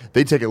further.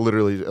 They take it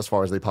literally as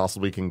far as they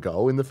possibly can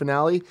go in the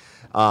finale.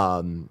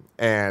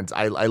 And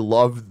I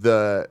love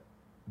the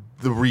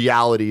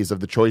realities of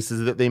the choices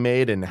that they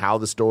made and how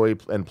the story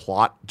and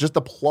plot, just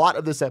the plot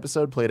of this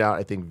episode played out,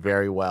 I think,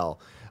 very well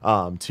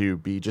to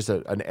be just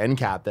an end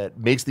cap that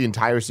makes the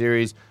entire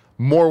series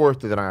more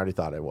worth it than I already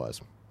thought it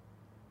was.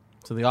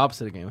 So the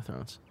opposite of Game of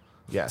Thrones.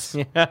 Yes,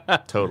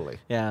 totally.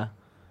 Yeah.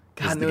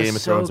 This God, is the it was Game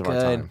of so Thrones of our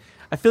good. time.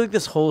 I feel like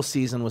this whole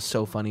season was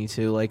so funny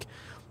too. Like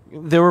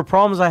there were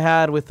problems I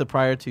had with the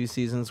prior 2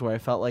 seasons where I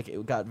felt like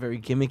it got very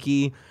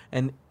gimmicky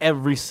and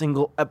every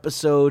single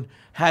episode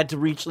had to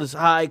reach this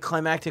high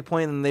climactic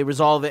point and they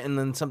resolve it and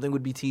then something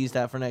would be teased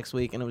at for next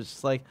week and it was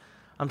just like,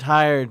 I'm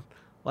tired.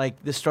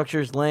 Like the structure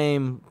is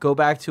lame. Go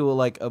back to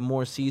a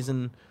more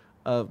season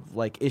of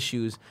like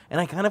issues. And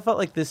I kind of felt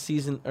like this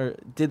season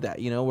did that,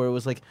 where it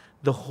was like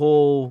the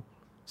whole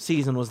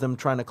season was them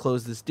trying to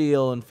close this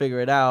deal and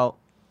figure it out.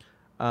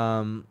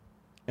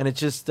 And it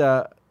just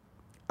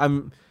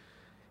I'm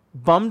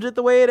bummed at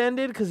the way it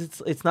ended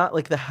because it's not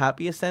like the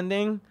happiest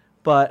ending,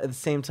 but at the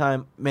same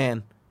time,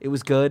 man, it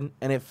was good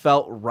and it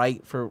felt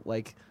right for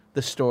like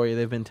the story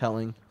they've been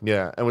telling.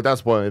 Yeah, and without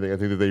spoiling anything, I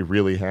think that they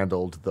really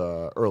handled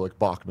the Erlich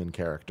Bachman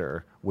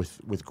character with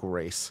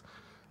grace.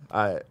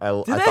 I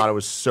thought it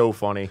was so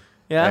funny.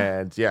 Yeah?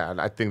 And yeah,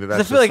 I think that's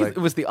I feel just like it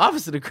was the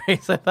opposite of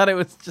Grace. I thought it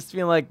was just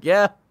being like,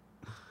 yeah,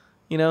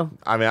 I mean,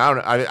 I don't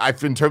know. I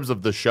in terms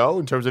of the show,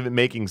 in terms of it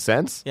making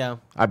sense, yeah.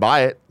 I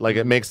buy it. Like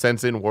it makes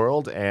sense in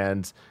world,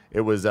 and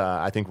it was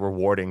I think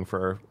rewarding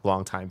for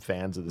longtime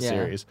fans of the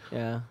series.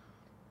 Yeah.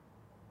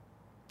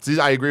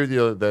 I agree with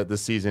you that the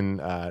season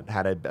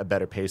had a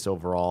better pace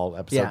overall,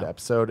 episode to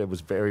episode. It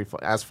was very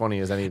as funny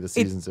as any of the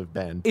seasons have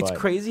been. It's but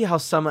crazy how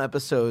some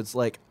episodes,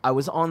 like, I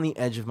was on the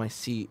edge of my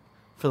seat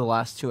for the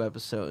last 2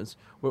 episodes,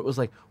 where it was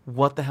like,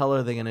 what the hell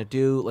are they going to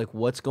do? Like,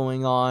 what's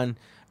going on?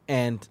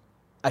 And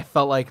I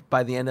felt like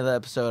by the end of the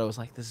episode, I was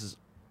like, this is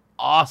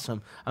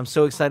awesome. I'm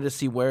so excited to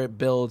see where it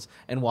builds.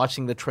 And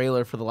watching the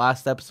trailer for the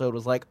last episode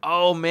was like,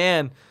 oh,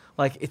 man.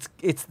 Like, it's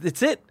it.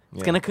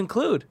 It's going to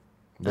conclude.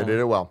 They did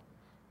it well.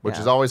 Which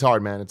is always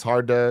hard, man. It's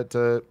hard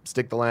to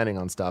stick the landing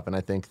on stuff, and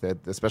I think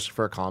that especially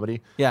for a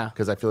comedy,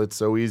 because I feel it's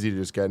so easy to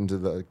just get into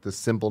the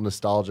simple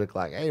nostalgic,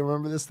 like, hey,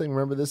 remember this thing,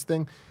 remember this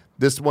thing.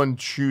 This one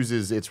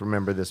chooses its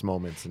remember this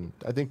moments, and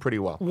I think pretty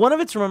well. One of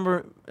its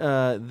remember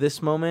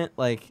this moment,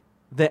 like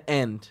the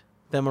end,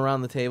 them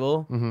around the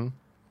table. Mm-hmm.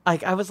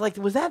 Like I was like,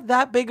 was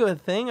that big of a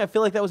thing? I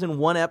feel like that was in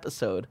 1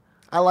 episode.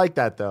 I like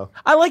that though.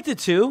 I liked it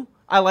too.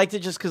 I liked it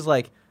just because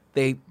like.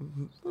 They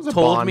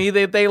told bond. me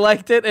that they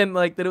liked it and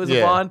like that it was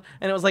a bond,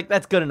 and it was like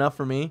that's good enough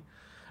for me.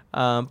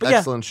 But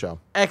excellent show.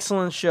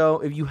 Excellent show.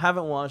 If you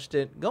haven't watched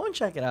it, go and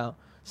check it out.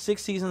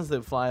 6 seasons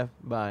that fly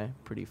by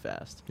pretty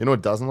fast. You know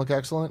what doesn't look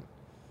excellent?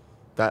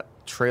 That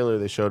trailer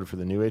they showed for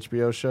the new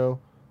HBO show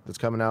that's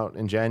coming out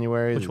in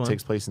January. Which that one?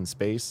 takes place in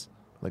space,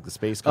 like the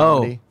space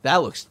comedy. Oh,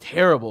 that looks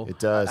terrible. It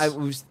does.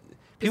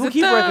 People it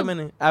keep the-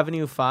 recommending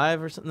Avenue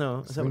 5 or something. No,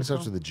 is I that think what it it's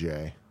starts called? with a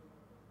J.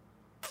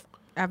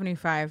 Avenue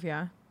 5,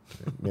 yeah.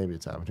 Maybe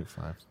it's Avenue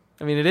 5.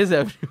 I mean, it is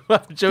Avenue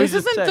 5. Joey This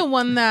just isn't the checked.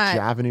 one that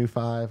Avenue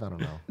 5. I don't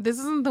know. This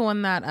isn't the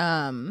one that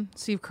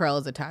Steve Carell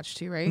is attached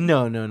to, right?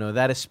 No.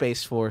 That is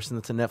Space Force, and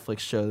it's a Netflix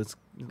show. That's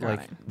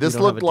like it. we This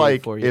don't have a looked date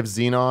like for if yet.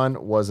 Xenon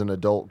was an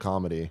adult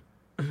comedy.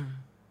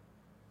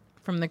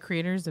 From the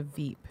creators of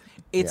Veep.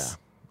 It's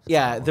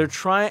Yeah. they're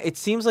trying. It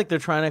seems like they're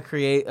trying to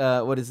create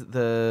what is it,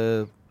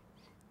 the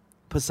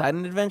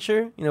Poseidon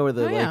Adventure? You know where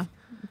the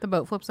The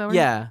boat flips over.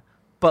 yeah,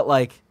 but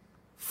like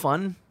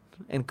fun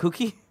and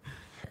kooky.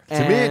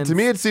 To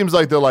me, it seems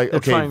like they're like, they're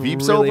okay, trying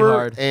Veep's really over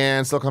hard.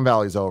 and Silicon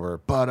Valley's over,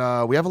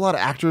 but we have a lot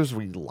of actors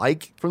we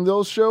like from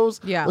those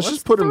shows. Yeah, let's let's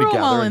just put them throw 'em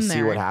all together and in see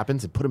there. what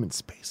happens and put them in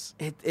space.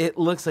 It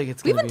looks like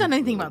it's. We gonna haven't be done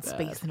anything really about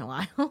bad. space in a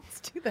while.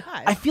 Let's do that.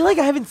 I feel like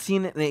I haven't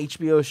seen an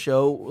HBO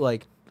show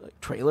like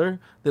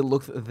trailer that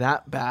looked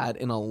that bad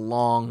in a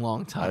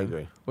long time. I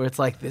agree. Where it's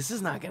like, this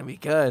is not going to be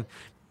good.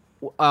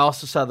 I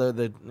also saw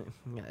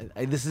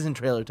this isn't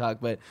trailer talk,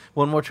 but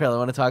one more trailer I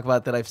want to talk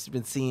about that I've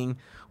been seeing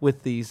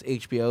with these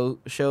HBO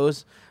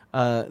shows.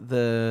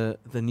 The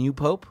new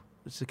Pope.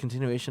 It's a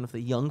continuation of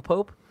the young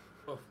Pope.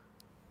 I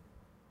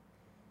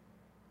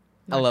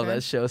Not love good.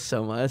 that show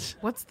so much.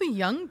 What's the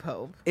young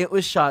Pope? It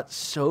was shot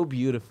so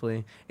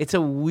beautifully. It's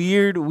a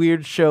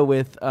weird show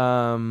with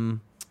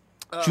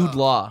Jude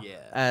Law yeah.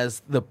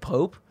 as the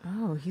Pope,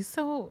 Oh, he's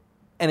so.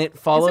 and it Is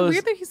it follows.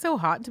 weird that he's so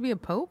hot to be a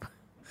Pope?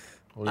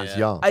 Well, he's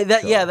Yeah.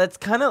 young. That's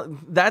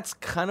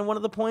kind of one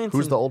of the points.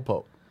 Who's the old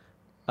pope?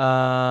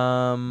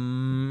 I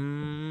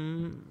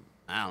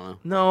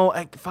don't know. No,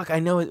 I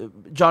know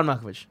it. John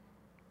Malkovich.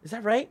 Is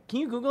that right? Can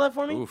you Google that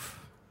for me? Oof.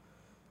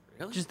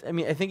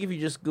 Really? I think if you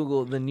just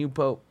Google the new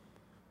Pope,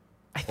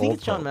 I think Old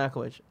it's John Pope.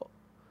 Malkovich.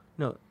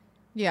 No,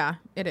 Yeah,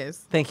 it is.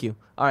 thank you.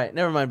 All right,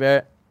 never mind,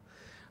 Barrett.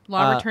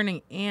 Law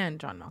Returning and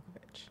John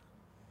Malkovich.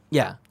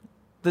 Yeah,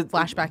 the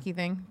Flashbacky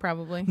thing,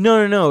 probably.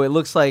 No. It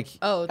looks like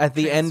Oh, at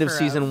the end of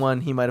transfer season of-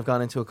 1, he might have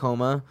gone into a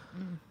coma,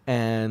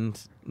 and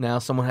now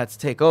someone had to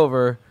take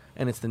over,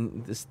 and it's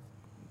this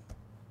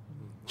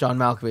John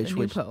Malkovich, The new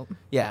which Pope.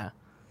 yeah,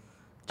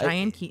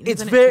 Diane Keaton's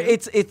it's in it, very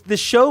too. it's the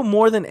show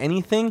more than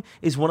anything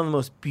is one of the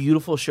most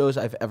beautiful shows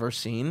I've ever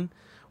seen,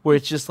 where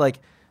it's just like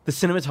the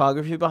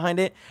cinematography behind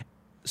it.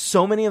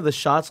 So many of the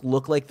shots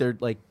look like they're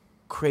like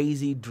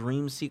crazy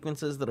dream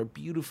sequences that are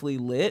beautifully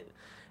lit,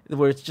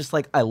 where it's just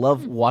like I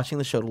love watching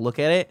the show to look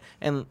at it,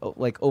 and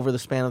like over the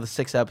span of the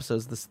 6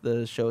 episodes,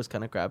 the show has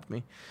kind of grabbed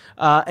me.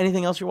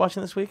 Anything else you're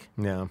watching this week?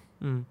 Yeah.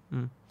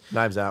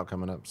 Knives Out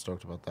coming up.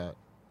 Stoked about that.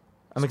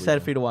 I'm This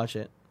excited for you weekend. to watch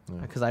it Yeah.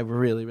 because I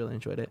really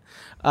enjoyed it.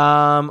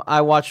 I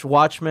watched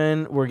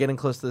Watchmen. We're getting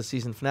close to the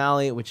season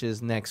finale, which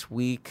is next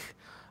week.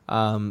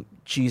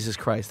 Jesus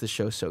Christ, this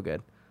show's so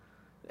good.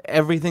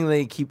 Everything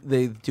they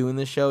do in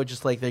this show,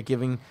 just like they're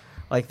giving,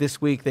 like this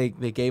week they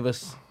gave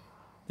us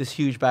this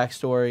huge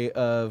backstory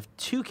of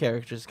 2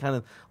 characters, kind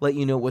of let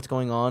you know what's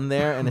going on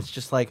there, and it's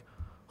just like,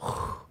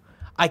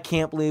 I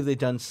can't believe they've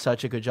done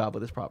such a good job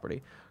with this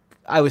property.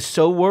 I was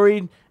so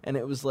worried, and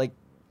it was like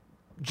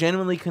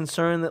genuinely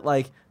concerned that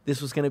like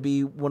this was going to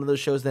be one of those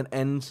shows that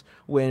ends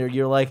where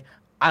you're like,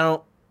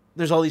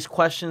 there's all these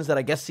questions that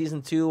I guess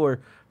season 2 or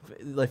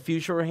like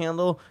future will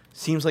handle.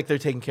 Seems like they're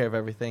taking care of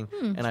everything,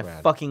 and I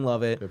rad. fucking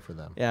love it. Good for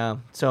them. Yeah.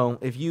 So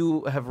if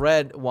you have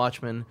read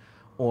Watchmen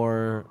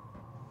or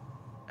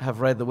have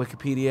read the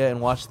Wikipedia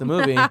and watched the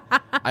movie,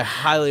 I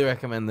highly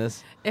recommend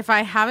this. If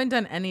I haven't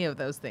done any of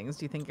those things,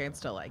 do you think I'd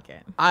still like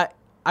it?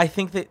 I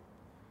think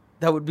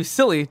that would be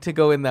silly to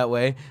go in that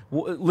way.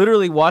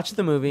 Literally watch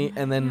the movie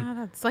and then Yeah,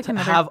 that's like to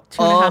another have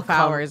 2.5 a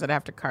hours I'd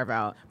have to carve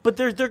out. But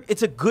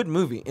it's a good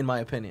movie in my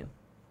opinion.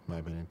 My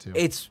opinion too.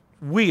 It's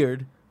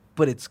weird,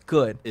 but it's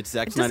good. It's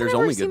Zack It doesn't Snyder's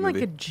ever only seem good like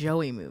movie. a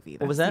Joey movie.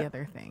 That's was that? the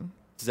other thing.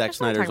 Zack I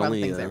just wanna Snyder's talk about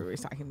only. the things everybody's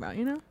talking about,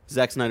 you know?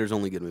 Zack Snyder's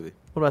only good movie.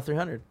 What about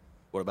 300?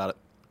 What about it?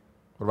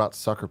 What about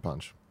Sucker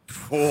Punch?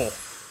 Oh.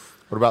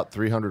 What about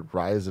 300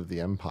 Rise of the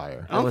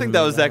Empire? I don't think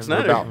that was Zack What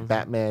Snyder. about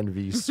Batman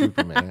v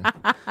Superman?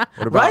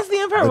 What about Rise of the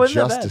Empire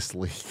wasn't that bad. Justice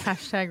League?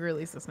 Hashtag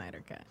release the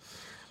Snyder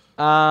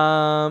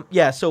Cut.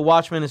 Yeah, so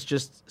Watchmen is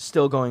just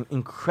still going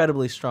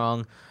incredibly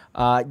strong.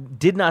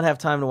 Did not have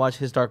time to watch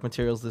His Dark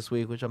Materials this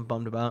week, which I'm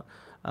bummed about.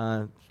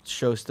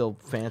 Show's still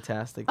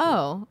fantastic.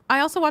 Oh, I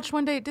also watched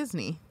One Day at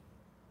Disney.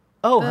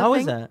 Oh, The how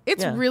is thing. that?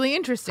 It's Yeah. really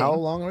interesting. How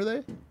long are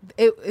they?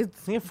 It's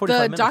think 45 the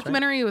minutes, right?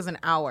 documentary was an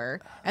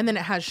hour, and then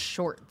it has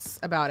shorts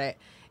about it.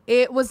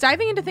 It was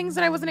diving into things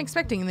that I wasn't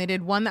expecting. They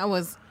did one that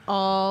was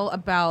all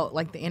about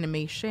like the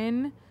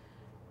animation.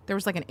 There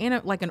was like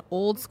an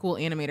old school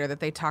animator that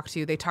they talked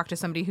to. They talked to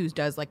somebody who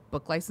does like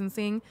book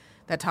licensing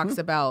that talks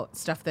about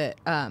stuff that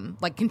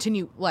like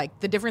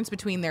the difference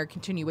between their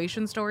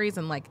continuation stories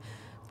and like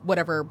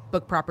whatever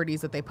book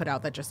properties that they put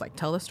out that just like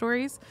tell the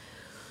stories.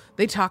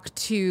 They talked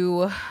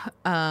to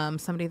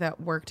somebody that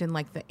worked in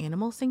like the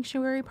animal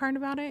sanctuary part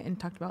about it and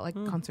talked about like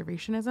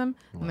conservationism.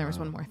 And there was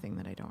one more thing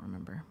that I don't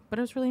remember, but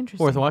it was really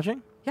interesting. Worth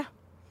watching? Yeah.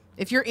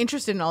 If you're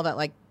interested in all that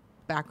like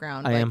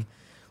background, I like am.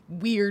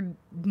 weird,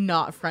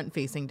 not front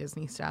facing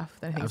Disney stuff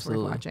that I think is worth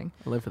watching.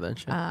 I live for that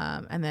shit.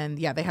 And then,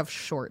 yeah, they have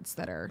shorts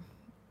that are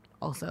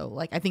also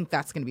like I think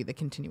that's going to be the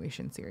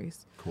continuation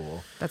series.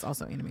 Cool. That's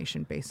also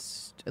animation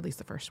based. At least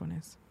the first one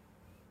is.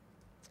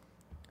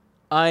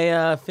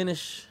 I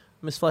finished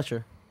Miss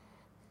Fletcher.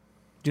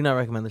 Do not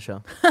recommend the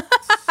show.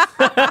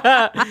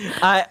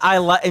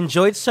 I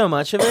enjoyed so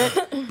much of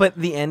it, but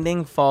the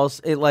ending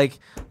falls. It like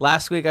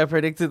last week I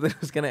predicted that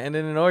it was going to end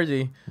in an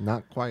orgy,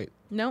 Not quite.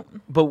 Nope.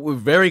 but we're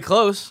very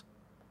close.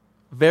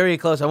 Very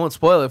close. I won't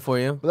spoil it for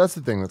you. But that's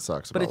the thing that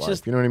sucks But about it's life.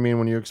 just- You know what I mean?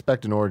 When you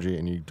expect an orgy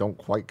and you don't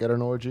quite get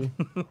an orgy.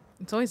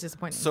 It's always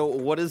disappointing. So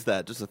what is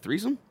that? Just a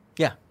threesome?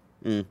 Yeah,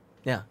 Mm.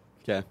 yeah,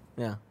 Okay.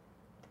 yeah.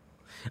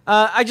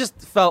 I just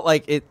felt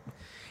like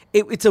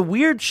it's a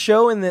weird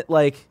show in that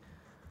like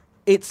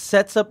it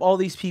sets up all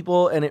these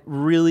people and it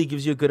really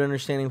gives you a good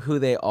understanding of who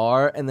they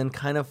are, and then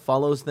kind of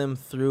follows them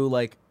through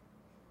like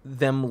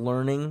them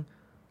learning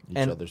Each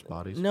and other's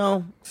bodies.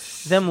 No,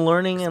 them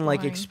learning and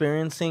like Exploring.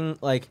 experiencing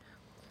like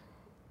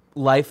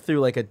life through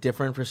like a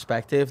different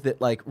perspective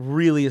that like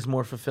really is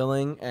more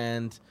fulfilling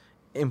and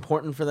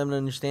important for them to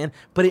understand,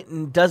 but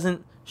it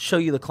doesn't show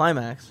you the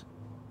climax.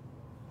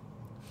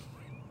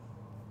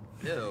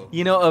 Ew.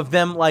 You know, of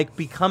them like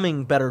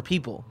becoming better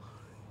people.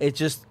 It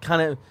just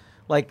kind of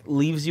like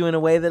leaves you in a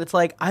way that it's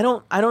like I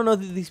don't know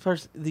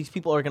that these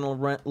people are going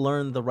to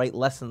learn the right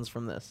lessons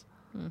from this.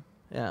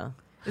 Yeah.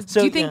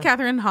 Do you think yeah.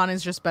 Catherine Hahn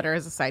is just better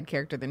as a side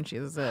character than she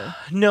is a?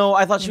 No,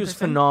 I thought she In was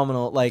person?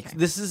 phenomenal. Like Okay.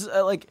 this is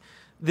like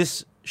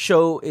this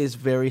show is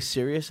very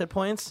serious at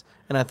points,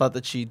 and I thought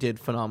that she did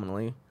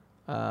phenomenally.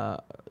 It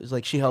was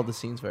like she held the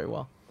scenes very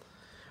well.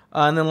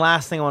 And then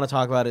last thing I want to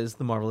talk about is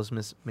The Marvelous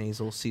Miss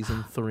Maisel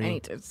season 3. I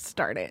need to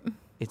start it.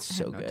 It's I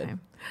so have no good.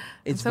 time.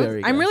 It's So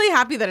very good. I'm really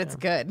happy that it's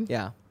good.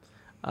 Yeah.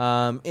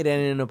 It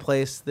ended in a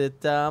place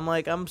that I'm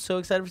like, I'm so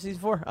excited for season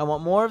 4. I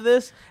want more of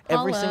this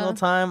every Holla. single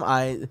time.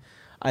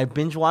 I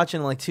binge watch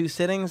in like 2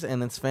 sittings,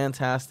 and it's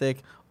fantastic.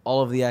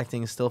 All of the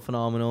acting is still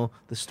phenomenal.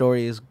 The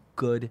story is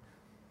good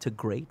to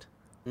great.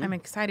 I'm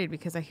excited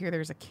because I hear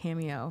there's a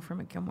cameo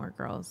from a Gilmore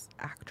Girls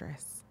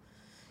actress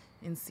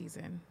in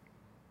season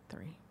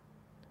 3.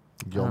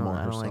 Gilmore I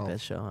don't herself. like that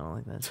show. I don't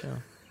like that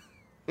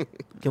show.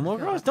 Gilmore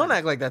Girls? Don't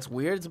act like that's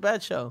weird. It's a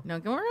bad show. No,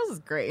 Gilmore Girls is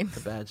great. It's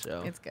a bad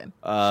show. It's good.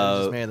 Should've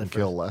just married the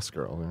Kill first- less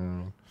girl.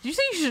 Did you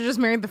say you should have just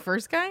married the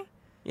first guy?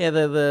 Yeah,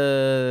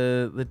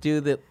 the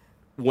dude that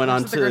Went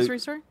on Was it to the grocery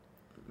store?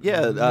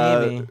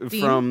 Maybe.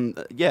 from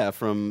he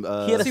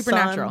had a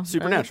Supernatural. son,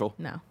 Supernatural.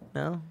 No. right?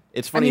 No.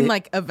 It's I funny. mean,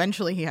 like,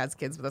 eventually he has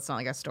kids, but that's not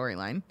like a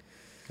storyline.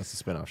 That's a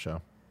spin-off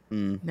show.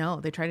 No,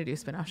 they tried to do a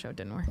spin-off show. It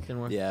didn't work. Didn't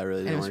work. yeah, it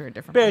really And it didn't was work. for a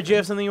different Bear, person. do you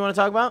have something you want to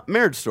talk about?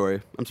 Marriage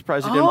Story. I'm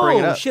surprised you didn't bring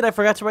it up. Shit! I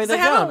forgot to write that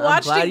I down. haven't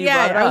watched I'm glad it you brought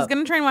yet. it I was up.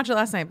 going to try and watch it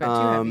last night, but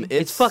too heavy.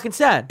 It's fucking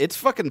sad. It's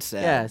fucking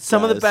sad. Yeah,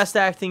 some of the guys. best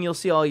acting you'll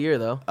see all year,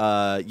 though.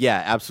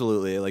 Yeah,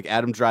 absolutely. Like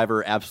Adam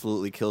Driver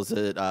absolutely kills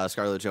it.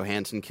 Scarlett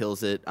Johansson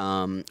kills it.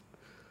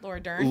 Laura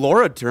Dern.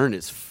 Laura Dern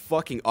is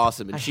fucking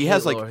awesome, and I she hate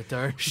has like. Laura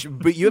Dern.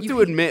 But you have You to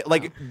hate admit, her.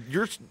 like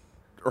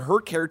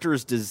her character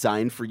is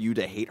designed for you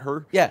to hate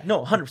her. Yeah,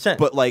 no, 100%.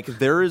 But like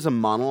there is a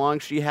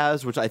monologue she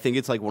has, which I think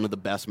it's like one of the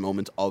best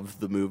moments of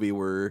the movie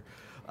where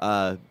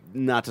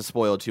not to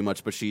spoil too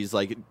much, but she's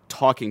like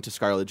talking to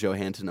Scarlett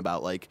Johansson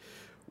about like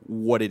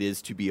what it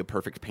is to be a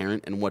perfect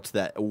parent and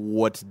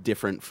what's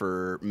different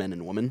for men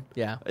and women.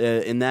 Yeah.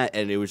 In that,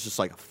 and it was just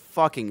like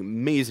fucking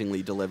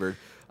amazingly delivered.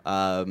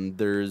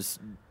 There's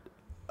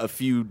a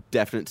few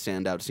definite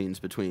standout scenes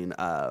between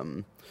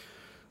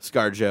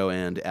ScarJo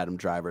and Adam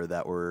Driver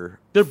that were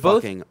They're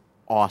both fucking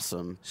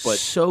awesome, but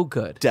so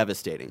good.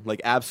 devastating,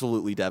 like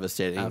absolutely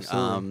devastating.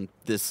 Absolutely.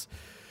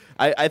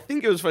 I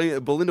think it was funny.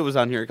 Belinda was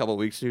on here a couple of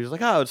weeks, and she was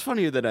like, "Oh, it's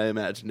funnier than I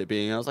imagined it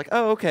being." And I was like,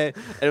 "Oh, okay."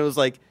 And it was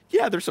like,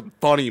 "Yeah, there's some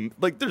funny,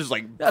 like there's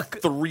like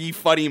 3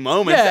 funny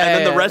moments, Yeah, and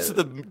then yeah, the rest of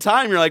the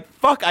time you're like,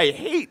 fuck, I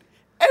hate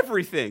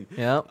everything."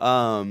 Yep.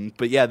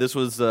 But yeah, this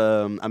was.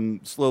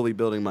 I'm slowly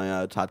building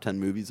my top 10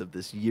 movies of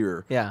this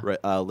year. Yeah.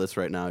 List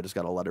right now. I just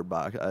got a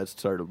Letterbox. I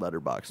started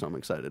Letterbox, so I'm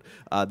excited.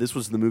 This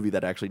was the movie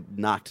that actually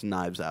knocked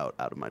Knives Out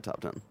of my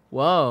top 10.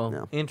 Whoa,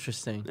 Yeah.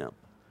 interesting. Yeah.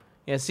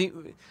 Yeah, see,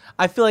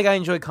 I feel like I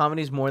enjoy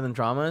comedies more than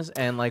dramas,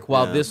 and like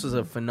while Yeah. this was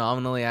a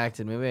phenomenally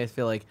acted movie, I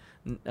feel like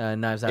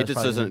Knives Out. It is just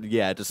probably doesn't.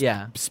 Yeah, it just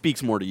Yeah.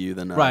 speaks more to you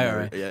than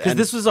right. Yeah, Because and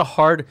this was a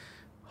hard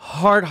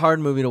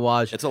movie to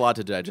watch. it's a lot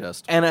to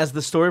digest. And as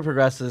the story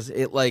progresses,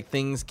 it like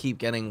things keep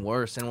getting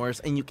worse and worse,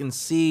 and you can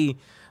see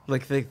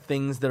like the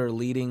things that are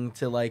leading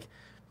to like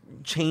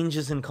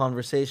changes in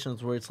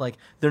conversations where it's like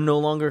they're no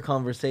longer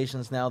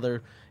conversations, now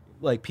they're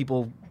like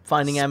people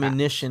finding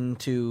ammunition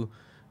to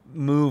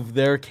move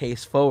their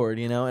case forward,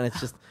 you know. And it's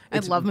just I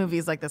it's, love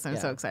movies like this. I'm yeah.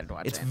 so excited to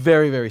watch It's it.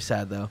 very, very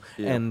sad though.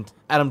 Yeah. And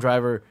Adam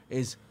Driver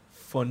is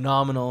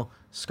phenomenal.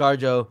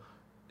 ScarJo,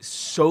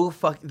 so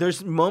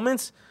there's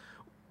moments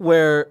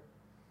where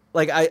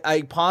like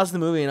I paused the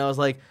movie and I was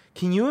like,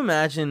 can you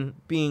imagine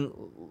being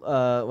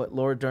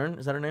Laura Dern,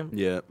 is that her name?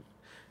 Yeah.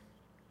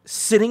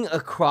 Sitting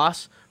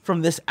across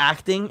from this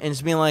acting and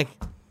just being like,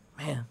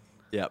 man,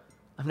 Yep.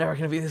 I'm never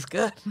gonna be this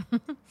good.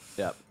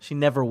 Yep. She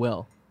never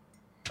will.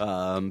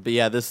 But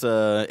yeah, this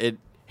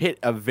hit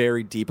a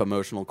very deep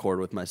emotional chord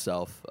with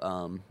myself,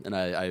 and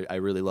I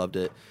really loved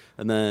it.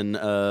 And then,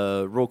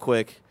 real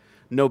quick,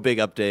 no big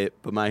update,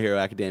 but My Hero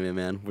Academia,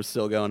 man, we're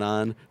still going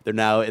on. They're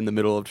now in the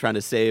middle of trying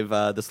to save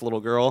this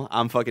little girl.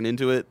 I'm fucking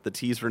into it. The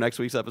tease for next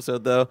week's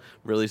episode, though,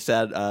 really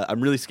sad.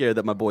 I'm really scared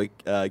that my boy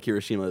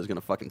Kirishima is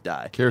gonna fucking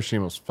die.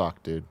 Kirishima's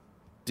fucked, dude.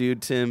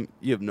 Dude, Tim,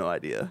 you have no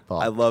idea.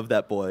 Fuck. I love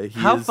that boy.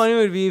 How funny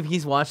would it be if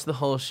he's watched the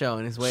whole show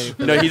and he's waiting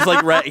for He's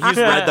like he's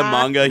read the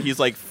manga. He's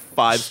like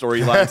 5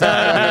 storylines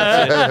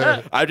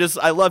ahead.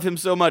 I love him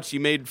so much. He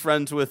made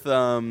friends with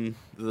the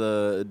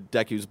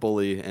Deku's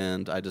bully,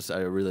 and I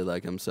really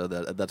like him. So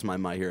that's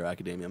my Hero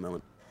Academia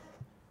moment.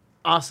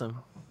 Awesome.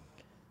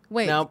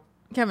 Wait, Now-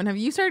 Kevin, have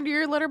you started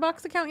your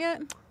Letterboxd account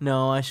yet?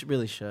 No, I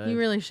really should. You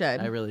really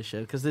should. I really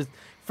should, because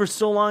for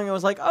so long I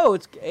was like, oh,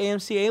 it's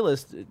AMC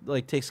A-List. It,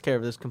 like, takes care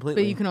of this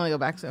completely. But you can only go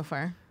back so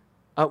far.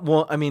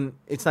 Well, I mean,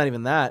 it's not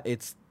even that.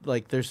 It's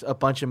like there's a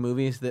bunch of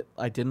movies that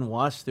I didn't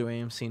watch through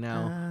AMC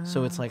now,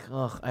 so it's like,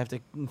 ugh, I have to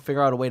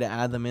figure out a way to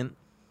add them in.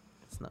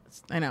 It's not.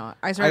 I know.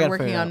 I started gotta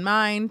figure working it on out.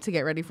 mine to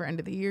get ready for end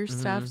of the year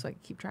stuff, so I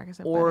can keep track of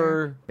stuff Or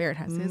better. Barrett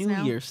has his New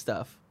now. Year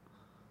stuff.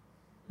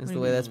 Is What the do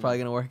way you that's mean? probably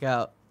going to work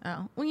out.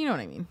 Oh, well, you know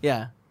what I mean.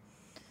 Yeah.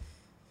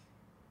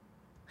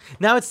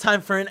 Now it's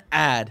time for an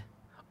ad.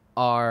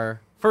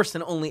 Our first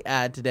and only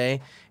ad today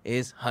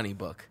is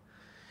HoneyBook.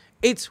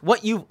 It's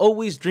what you've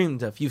always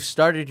dreamed of. You've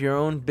started your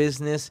own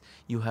business.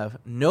 You have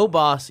no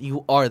boss.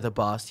 You are the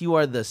boss. You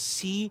are the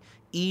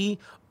CEO.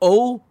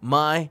 Oh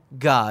my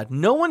God.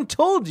 No one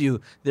told you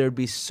there'd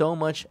be so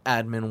much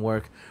admin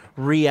work.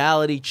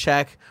 Reality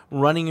check.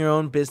 Running your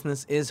own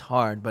business is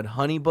hard, but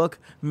HoneyBook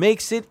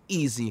makes it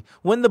easy.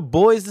 When the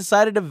boys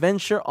decided to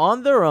venture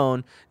on their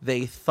own,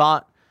 they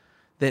thought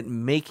that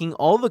making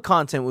all the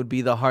content would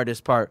be the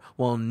hardest part.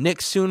 Well,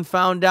 Nick soon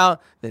found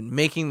out that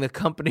making the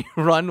company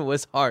run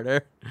was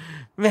harder.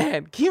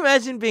 Man, can you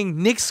imagine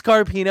being Nick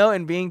Scarpino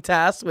and being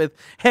tasked with,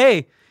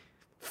 hey,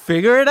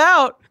 figure it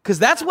out? Because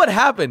that's what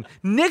happened.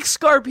 Nick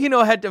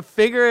Scarpino had to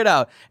figure it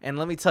out. And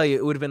let me tell you,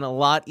 it would have been a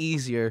lot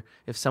easier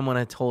if someone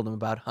had told him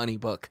about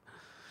HoneyBook.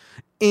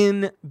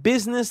 In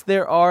business,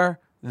 there are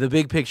the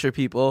big picture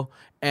people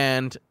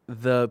and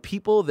the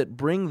people that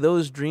bring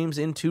those dreams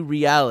into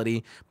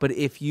reality. But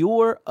if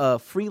you're a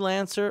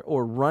freelancer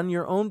or run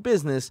your own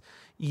business,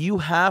 you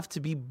have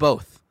to be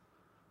both.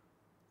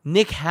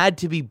 Nick had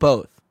to be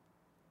both.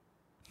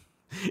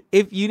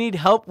 If you need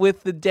help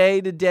with the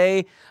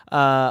day-to-day,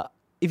 HoneyBook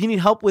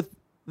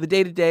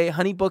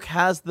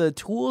has the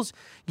tools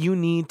you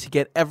need to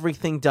get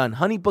everything done.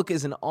 HoneyBook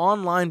is an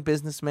online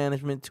business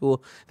management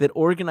tool that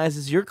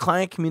organizes your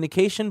client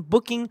communication,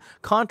 booking,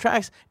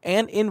 contracts,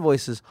 and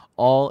invoices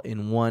all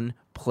in one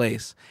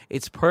place.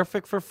 It's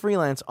perfect for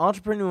freelance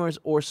entrepreneurs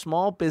or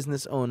small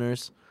business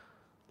owners,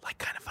 like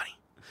Kind of Funny,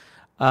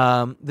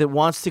 that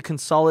wants to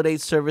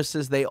consolidate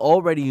services they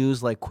already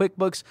use like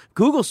QuickBooks,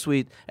 Google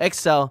Suite,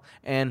 Excel,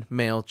 and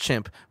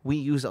MailChimp. We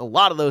use a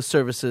lot of those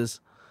services.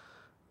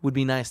 Would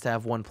be nice to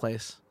have one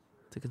place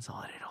to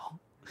consolidate it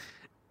all.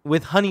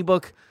 With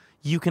HoneyBook,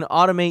 you can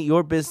automate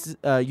your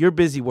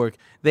busy work.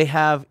 They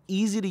have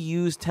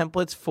easy-to-use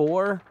templates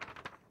for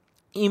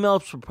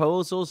emails,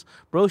 proposals,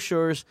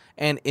 brochures,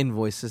 and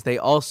invoices. They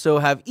also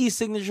have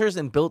e-signatures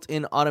and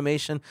built-in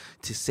automation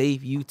to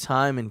save you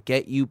time and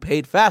get you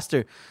paid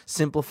faster.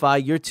 Simplify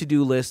your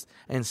to-do list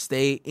and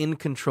stay in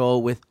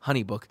control with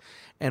HoneyBook.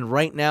 And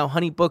right now,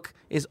 HoneyBook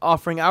is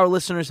offering our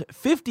listeners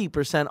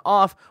 50%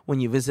 off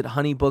when you visit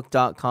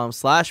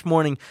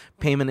honeybook.com/morning.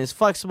 Payment is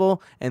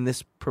flexible, and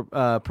this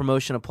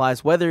promotion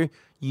applies whether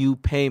you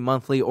pay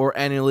monthly or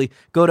annually.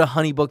 Go to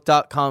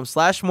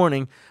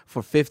honeybook.com/morning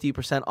for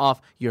 50% off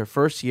your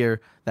first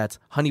year. That's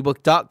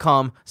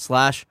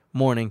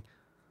honeybook.com/morning.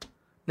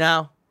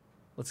 Now,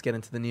 let's get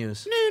into the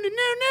news.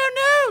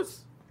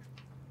 News.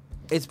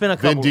 It's been a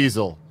couple. Vin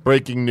Diesel,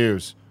 breaking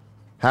news.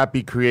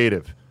 Happy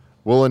Creative.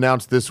 We'll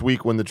announce this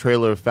week when the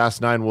trailer of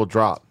Fast 9 will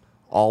drop.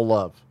 All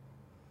love.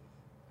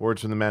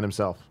 Words from the man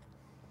himself.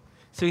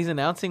 So he's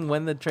announcing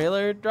when the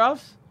trailer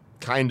drops?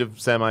 Kind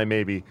of semi,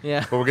 maybe.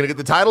 Yeah. But we're going to get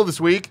the title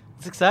this week.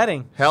 It's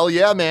exciting. Hell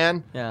yeah,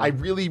 man. Yeah. I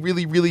really,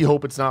 really, really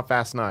hope it's not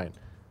Fast 9.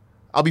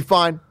 I'll be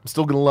fine. I'm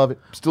still going to love it.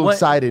 I'm still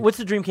excited. What's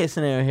the dream case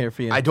scenario here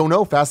for you? I don't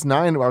know. Fast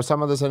 9, I was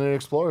talking about this on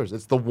Explorers.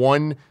 It's the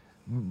one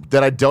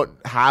that I don't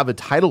have a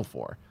title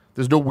for.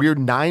 There's no weird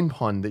 9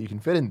 pun that you can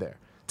fit in there.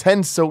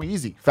 10's so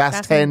easy.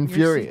 Fast 10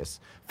 Furious.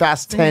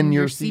 Fast 10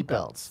 your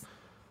seatbelts.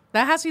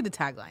 That has to be the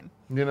tagline.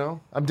 You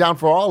know? I'm down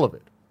for all of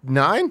it.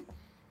 9?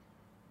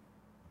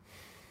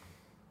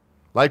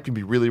 Life can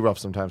be really rough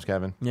sometimes,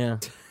 Kevin. Yeah.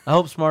 I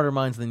hope smarter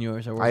minds than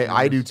yours are working on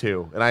I this. do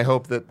too. And I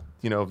hope that,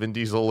 Vin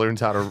Diesel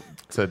learns how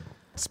to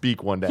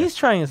speak one day. He's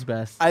trying his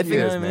best. I He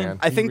think, is, what I mean? man.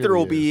 I He think there really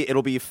will be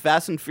it'll be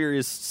Fast and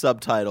Furious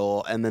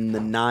subtitle, and then the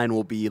 9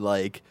 will be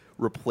like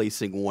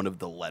replacing one of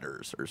the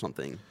letters or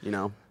something.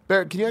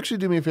 Barrett, can you actually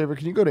do me a favor?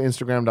 Can you go to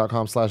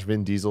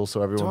Instagram.com/Vin Diesel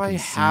so everyone Do I can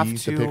have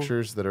see the to?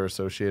 pictures that are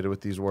associated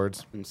with these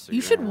words?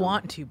 You should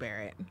want to,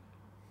 Barrett.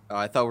 Oh,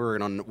 I thought we were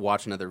going to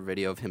watch another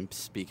video of him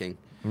speaking.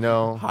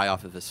 No. High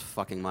off of his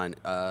fucking mind.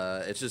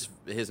 It's just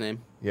his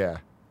name. Yeah.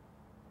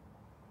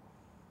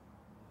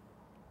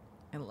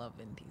 I love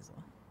Vin Diesel.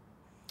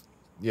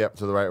 Yep,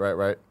 to the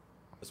right.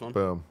 This one.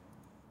 Boom.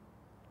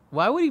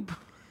 Why would he?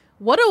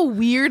 What a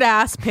weird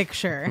ass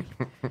picture.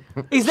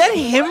 Is that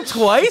him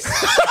twice?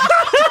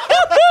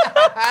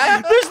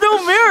 There's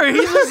no mirror.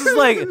 He's just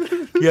like,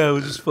 yeah, we'll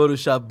just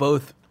Photoshop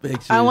both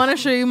pictures. I want to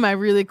show you my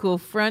really cool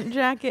front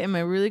jacket and my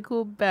really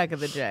cool back of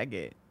the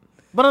jacket.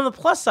 But on the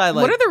plus side,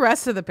 like, What are the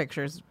rest of the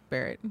pictures,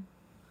 Barrett?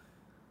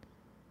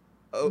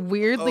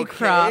 Weirdly okay.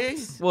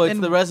 cropped. well, it's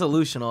and the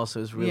resolution also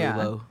is really Yeah.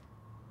 low.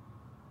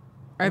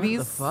 Are What the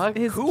these fuck?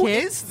 his Who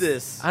kids? is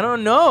this? I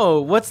don't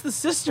know. What's the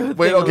sister?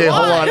 Wait, okay,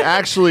 hold on.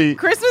 Actually,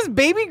 Christmas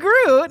baby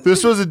Groot.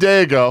 this was a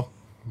day ago.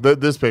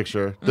 This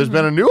picture. There's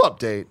been a new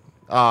update.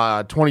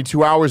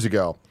 22 hours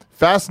ago.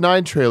 Fast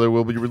 9 trailer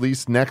will be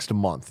released next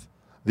month.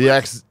 The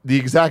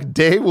exact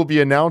day will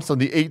be announced on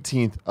the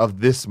 18th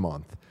of this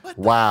month.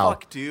 Wow,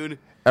 Fuck, dude.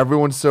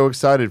 everyone's so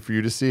excited for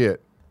you to see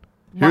it.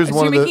 So Here's you're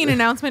one of making an the.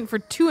 announcement for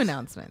 2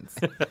 announcements.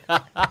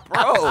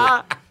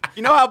 Bro.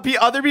 You know how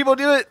other people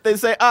do it? They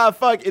say,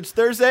 fuck, it's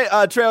Thursday,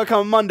 trailer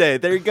coming Monday.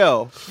 There you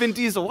go. Vin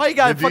Diesel, why you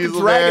gotta Vin fucking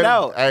Diesel, drag man. it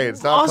out? Hey,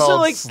 it's not Also, called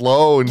like,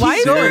 slow and Why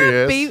is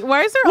there serious.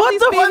 why is there all What these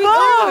the baby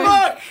fuck? Groot?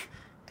 Fuck!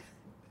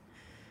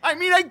 I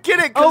mean, I get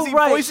it, because he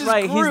voices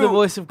right. Groot, He's the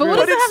voice of But Groot.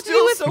 what but does it's that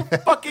have to still do so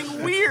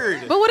fucking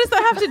weird. But what does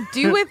that have to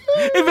do with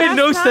It made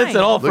no Fast sense Nine?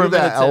 at all for Look a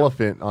at minute. that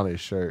elephant on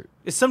his shirt.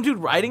 Is some dude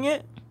riding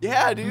it?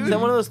 Yeah, dude. Is that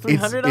one of those It's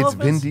 300 Vin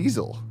elephants?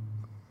 Diesel.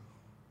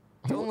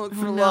 Don't look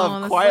for No,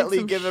 love. that's Quietly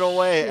like some give it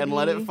away and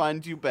let it shitty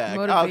find you back.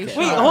 motivation. Okay.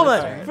 Wait, Oh, hold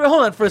sorry. on.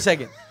 Hold on for a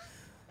second.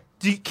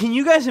 Can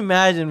you guys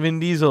imagine Vin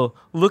Diesel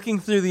looking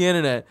through the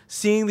internet,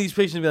 seeing these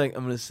pictures and be like,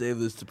 I'm going to save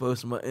this to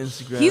post on my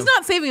Instagram? He's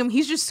not saving them.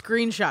 He's just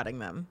screenshotting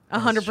them.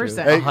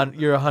 100%. Hey,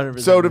 You're 100%.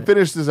 So to right.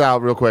 finish this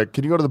out real quick,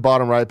 can you go to the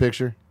bottom right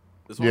picture?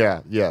 This one?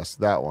 Yeah, yes,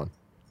 that one.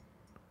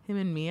 Him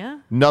and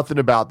Mia? Nothing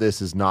about this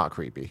is not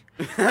creepy.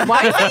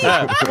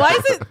 Why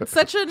is it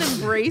such an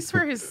embrace for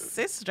his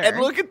sister? And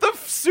look at the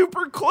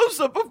super close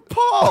up of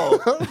Paul.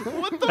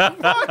 What the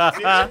fuck,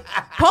 dude?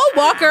 Paul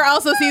Walker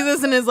also sees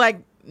this and is like,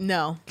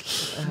 no.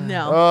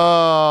 No.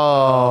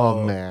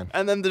 Oh, man.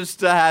 And then there's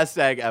the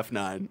hashtag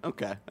F9.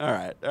 Okay. All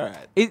right.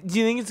 Do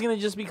you think it's going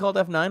to just be called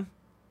F9?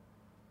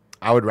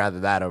 I would rather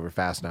that over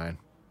Fast 9.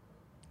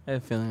 I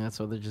have a feeling that's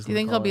what they're just Do you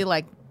think he'll be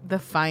like the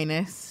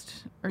finest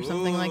or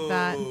something like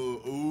that?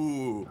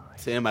 Ooh.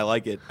 Sam, I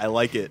like it.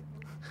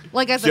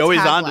 Like as Joey's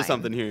a onto tagline.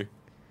 something here.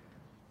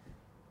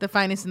 The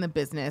finest in the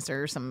business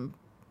or some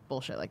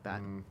bullshit like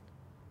that.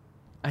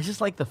 I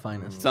just like the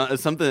finest.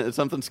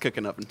 Something's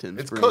cooking up in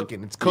Tim's It's brain.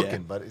 cooking, Yeah.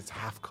 but it's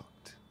half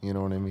cooked. You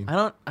know what I mean?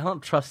 I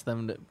don't trust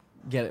them to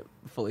get it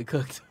fully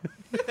cooked.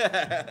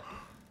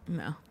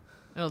 No.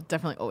 It'll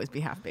definitely always be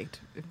half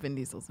baked if Vin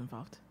Diesel's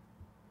involved.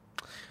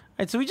 All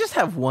right, so we just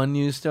have one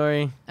news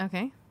story.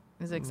 Okay.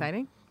 Is it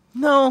exciting?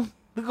 No,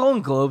 the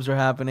Golden Globes are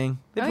happening.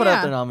 They Oh, put out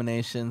yeah. their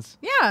nominations.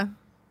 Yeah.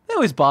 They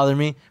always bother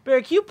me.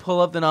 Barry, can you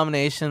pull up the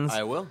nominations?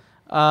 I will.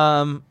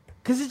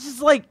 Because it's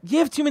just like you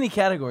have too many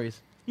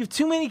categories. You have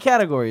too many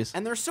categories.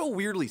 And they're so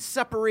weirdly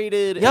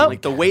separated. Yep. And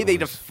like the way they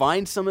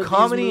define some of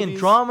Comedy these and movies.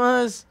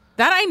 dramas,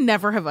 That I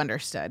never have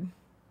understood.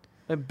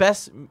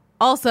 best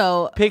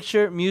Also,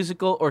 picture,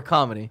 musical, or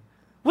comedy.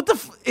 What the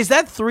is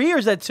that 3 or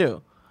is that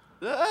 2?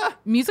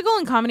 musical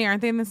and comedy,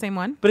 aren't they in the same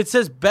one? But it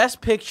says best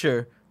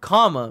picture,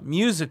 comma,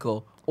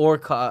 musical, or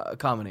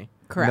comedy.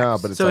 Correct. No,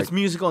 but it's So like, it's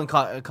musical and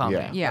comedy.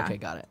 Yeah. Yeah. Okay,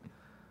 got it.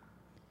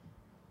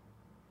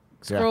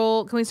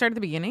 Scroll. Can we start at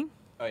the beginning?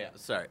 Oh yeah,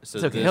 sorry. So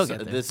It's okay, this, he'll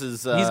get there. this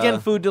is He's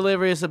getting food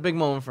delivery. It's a big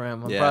moment for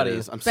him. I'm yeah, proud it of you.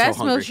 is. I'm Best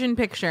so hungry. motion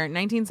picture,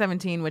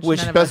 1917, which Which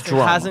none of best us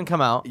drama. hasn't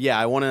come out. Yeah,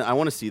 I want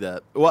to see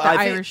that. Well, The I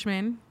think,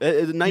 Irishman.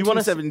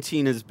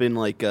 1917 has been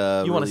like. You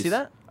wanna see released-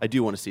 that? I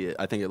do want to see it.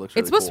 I think it looks.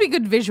 Really It's supposed cool. to be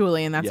good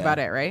visually, and that's Yeah. about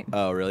it, right?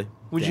 Oh really?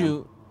 Would Damn.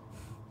 you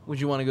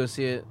want to go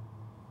see it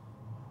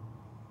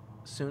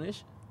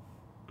soonish?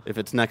 If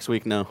it's next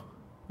week, no.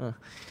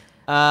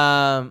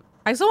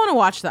 I still want to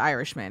watch The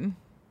Irishman.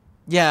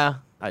 Yeah.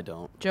 I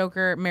don't.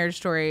 Joker, Marriage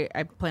Story,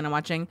 I plan on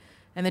watching.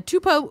 And the two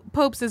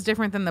popes is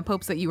different than the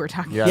popes that you were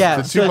talking yeah, about. Yeah,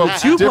 the so two the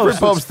popes, two different popes-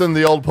 popes than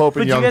the old pope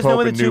But and do you young guys know pope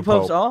what the and two new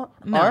popes pope.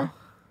 No. are?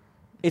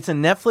 It's a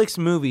Netflix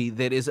movie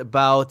that is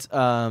about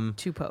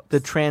Two popes. the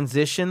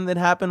transition that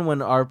happened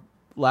when our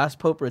last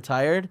pope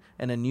retired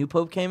and a new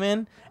pope came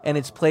in, and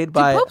it's played do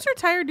by. popes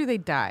retire or do they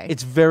die?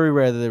 It's very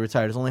rare that they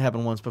retired. It's only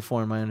happened once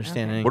before, in my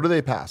understanding. What do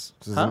they pass?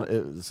 So, Huh?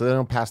 so they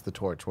don't pass the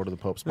torch. What do the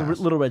popes The pass?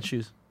 Little red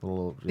shoes.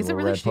 Little, is it little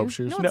really red pope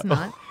shoes? shoes? No, it's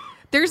not.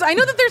 I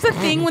know that there's a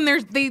thing when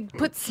they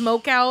put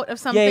smoke out of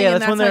something. Yeah,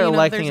 and that's when how they're you know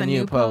electing there's a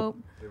new pope.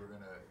 They were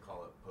gonna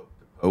call it Pope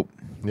to Pope,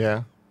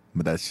 Yeah.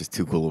 but that's just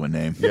too cool of a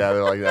name. Yeah,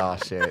 they're like, oh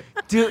shit.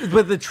 Dude,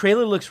 but the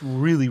trailer looks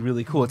really,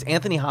 really cool. It's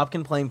Anthony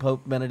Hopkins playing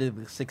Pope Benedict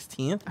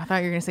XVI. I thought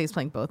you were gonna say he's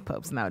playing both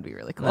popes, and that would be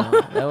really cool. No,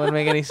 that wouldn't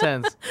make any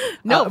sense.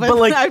 No, but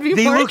like I'd be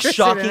they more look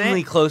interested in it.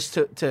 shockingly close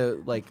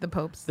to like The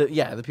popes. the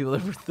people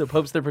the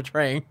popes they're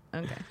portraying.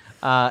 Okay.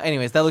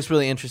 Anyways, that looks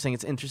really interesting.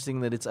 It's interesting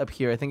that it's up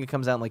here. I think it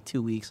comes out in like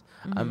 2 weeks.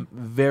 Mm-hmm. I'm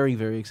very,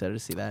 very excited to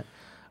see that.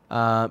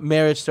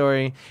 Marriage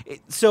Story.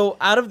 So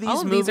out of these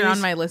All of movies, these are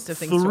on my list of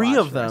things to three watch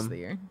of for the rest them, of the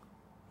year.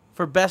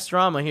 for best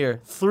drama here,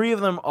 3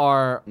 of them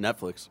are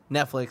Netflix.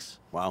 Netflix.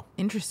 Wow.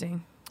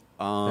 Interesting.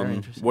 Very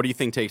interesting. What do you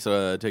think takes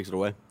it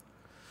away?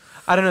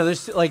 I don't know.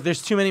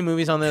 There's too many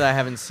movies on there that I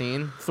haven't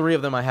seen. 3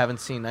 of them I haven't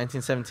seen: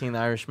 1917, The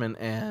Irishman,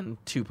 and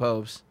Two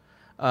Popes.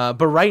 But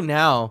right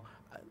now,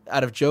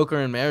 out of Joker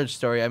and Marriage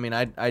Story, I mean,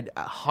 I'd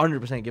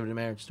 100% give it a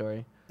Marriage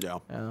Story. Yeah.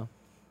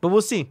 But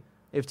we'll see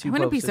if Two I Popes.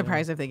 wouldn't be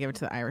surprised if they give it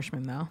to The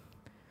Irishman, though.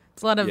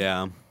 It's a lot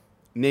of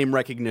Name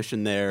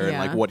recognition there, and Yeah.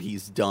 like what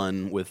he's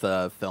done with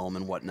film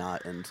and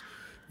whatnot, and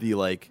the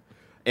like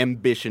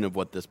ambition of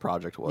what this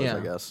project was. Yeah. I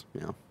guess.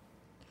 Yeah.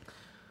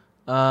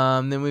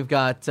 Then we've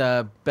got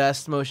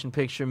best motion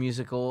picture,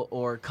 musical,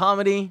 or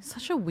comedy.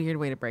 such a weird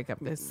way to break up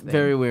this thing.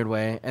 Very weird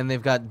way. And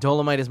they've got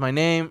Dolomite Is My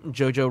Name,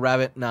 Jojo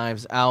Rabbit,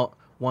 Knives Out,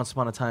 Once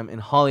Upon a Time in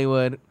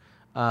Hollywood,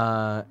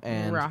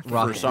 and Rocket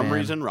Rocket For some Man.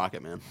 reason,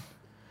 Rocket Man.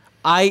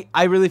 I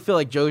really feel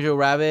like Jojo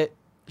Rabbit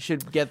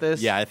should get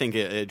this. Yeah, I think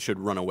it should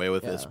run away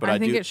with this, but I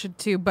think do. it should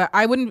too, but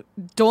I wouldn't.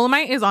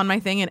 Dolomite is on my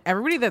thing, and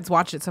everybody that's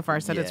watched it so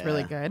far said it's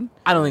really Yeah. good.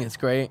 I don't think it's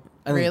great.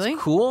 I think Really?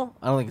 it's cool.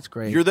 I don't think it's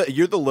great.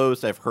 You're the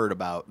lowest I've heard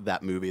about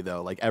that movie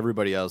though. Like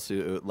everybody else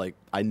who like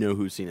I know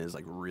who's seen it is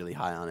like really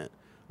high on it.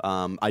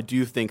 I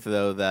do think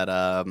though that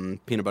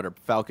Peanut Butter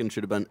Falcon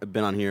should have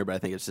been on here, but I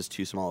think it's just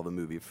too small of a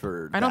movie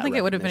for. I don't that think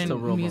it would have It's a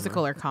been real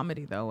musical or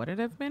comedy though. Would it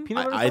have been?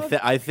 Peanut Butter I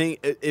Falcon? think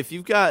if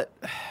you've got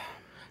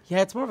Yeah,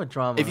 it's more of a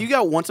drama. if you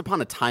got Once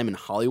Upon a Time in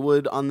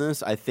Hollywood on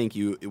this, I think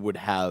you would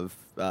have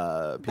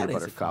That Peanut is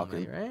Butter a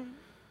Falcon. comedy, right?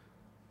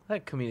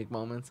 Like comedic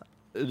moments.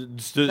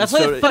 That's That's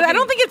why But I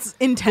don't think it's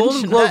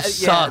intentional. Globes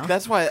suck.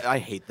 That's why I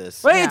hate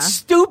this. Right? Yeah. It's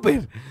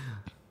stupid.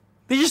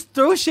 They just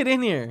throw shit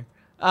in here.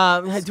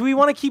 Do we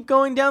want to keep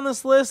going down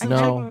this list? and No.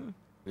 checking?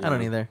 I don't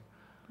Yeah. either.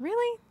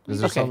 Really? Is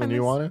there Okay. something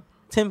you want to?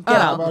 Tim, get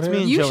out. about It's him?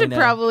 me and You Joey should now.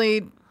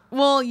 probably.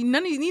 Well,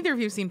 neither of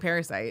you have seen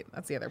Parasite.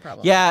 That's the other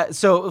problem. Yeah,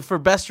 so for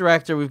Best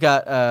Director, we've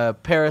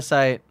got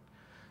Parasite,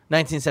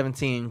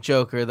 1917,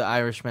 Joker, The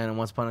Irishman, and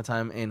Once Upon a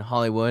Time in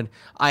Hollywood.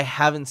 I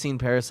haven't seen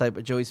Parasite,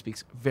 but Joey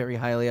speaks very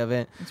highly of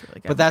it. It's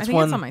really good. But that's I think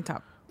one. It's on my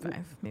top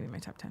 5, maybe my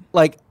top 10.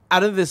 Like,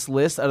 out of this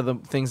list, out of the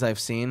things I've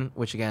seen,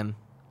 which again,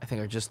 I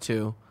think are just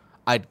 2,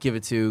 I'd give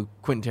it to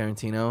Quentin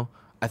Tarantino.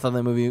 I thought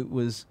that movie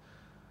was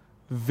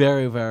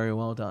very, very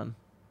well done.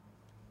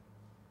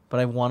 But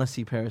I want to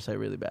see Parasite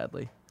really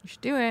badly. You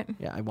should do it.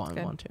 Yeah, I want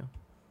good. to.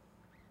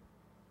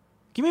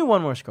 Give me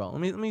one more scroll.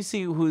 Let me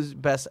see who's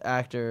best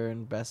actor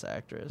and best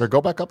actress. Or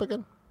go back up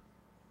again.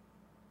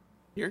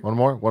 Here? One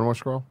more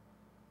scroll.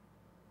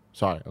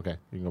 Sorry. Okay,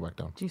 you can go back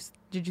down.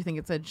 Did you think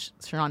it said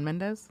Shawn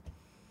Mendes?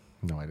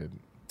 No, I didn't.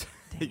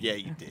 Yeah,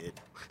 you did.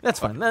 That's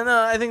fine.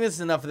 No, I think this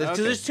is enough of this because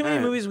Okay, there's too many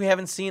alright. movies we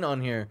haven't seen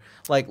on here,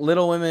 like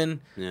Little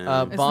Women,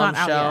 Yeah. It's not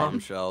out yet. Bombshell.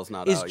 Bombshell's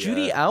not Is out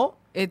Judy yet. out?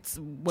 It's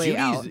way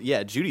out.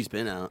 Yeah, Judy's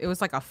been out. It was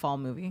like a fall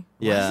movie.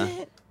 Yeah, Was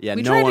it? yeah.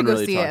 We no tried to one go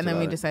really see it, talked and then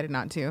we about it. decided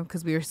not to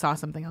because we saw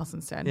something else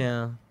instead.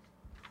 Yeah.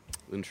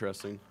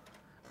 Interesting.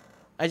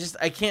 I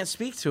can't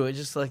speak to it.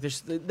 Just like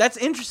that's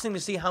interesting to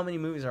see how many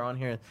movies are on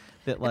here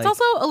that like It's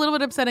also a little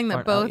bit upsetting that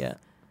aren't out both yet.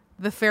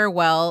 The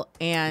Farewell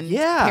and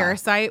Yeah.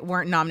 Parasite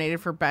weren't nominated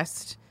for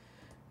Best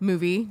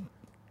Movie,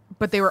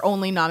 but they were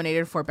only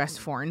nominated for Best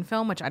Foreign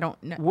Film, which I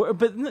don't know.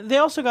 But they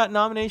also got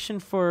nomination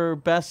for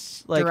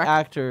best like Direct-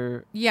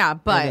 actor Yeah,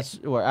 but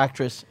or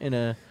actress in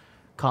a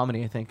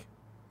comedy. I think.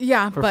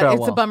 yeah, for but it's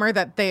Farewell. a bummer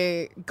that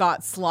they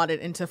got slotted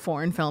into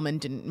foreign film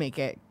and didn't make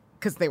it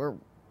because they were.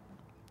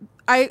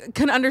 I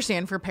can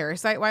understand for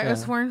Parasite why it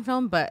was Yeah. foreign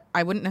film, but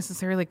I wouldn't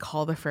necessarily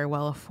call The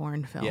Farewell a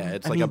foreign film. Yeah,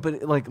 it's I like mean, a.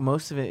 but like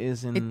most of it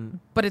is in.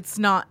 But it's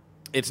not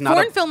It's not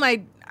foreign a. film.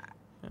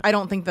 I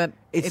don't think that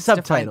It's it's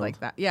defined subtitled. like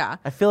that. Yeah,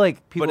 I feel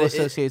like people But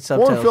associate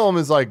subtitles. Foreign film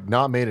is like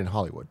not made in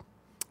Hollywood.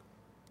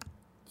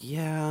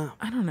 Yeah,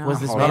 I don't know. Was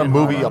this It's made not a in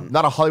movie, Hollywood?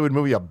 not a Hollywood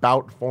movie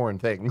about foreign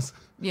things.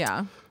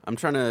 Yeah, I'm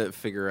trying to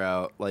figure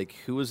out like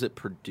who was it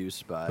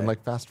produced by. And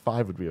like Fast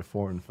Five would be a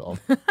foreign film.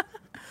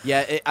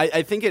 Yeah,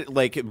 I think it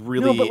like it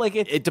really. but, like,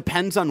 it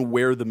depends on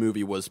where the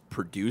movie was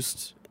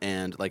produced,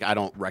 and like I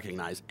don't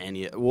recognize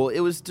any. Well, it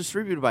was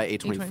distributed by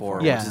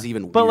A24, Yeah, which is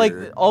even. but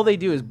weirder. like all they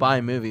do is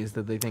buy movies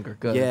that they think are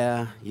good.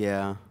 Yeah.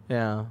 yeah.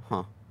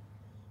 Huh.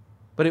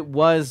 But it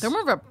was they're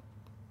more of a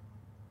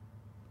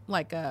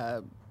like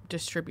a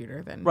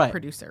distributor than right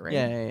producer, right?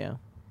 Yeah.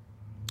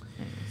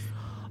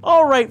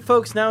 All right,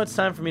 folks. Now it's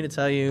time for me to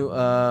tell you.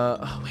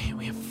 Oh wait,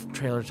 we have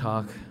trailer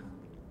talk.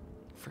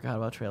 Forgot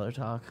about trailer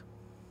talk.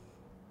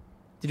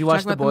 Did you Talk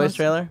watch the about the Boys most-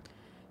 trailer?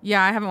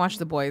 Yeah, I haven't watched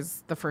The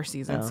Boys the first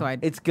season, No. so I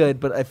It's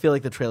good, but I feel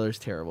like the trailer is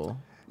terrible.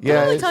 they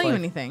don't really it's tell you like-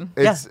 anything.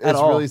 It's Yeah, at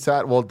all. really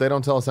sad. Well, they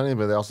don't tell us anything,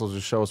 but they also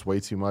just show us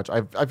way too much.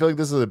 I feel like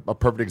this is a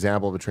perfect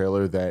example of a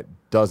trailer that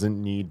doesn't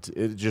need to,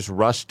 it just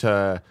rushed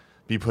to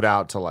be put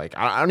out to like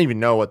I don't even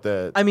know what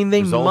the I mean,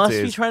 they result must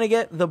is. be trying to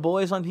get the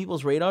boys on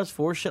people's radars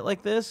for shit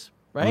like this,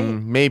 right?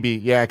 Maybe,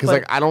 yeah, because But-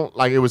 like I don't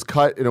like it was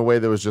cut in a way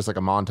that was just like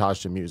a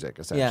montage to music,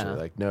 essentially, Yeah.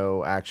 like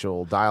no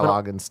actual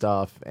dialogue and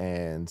stuff,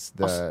 and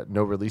the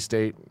no release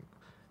date.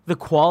 The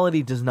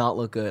quality does not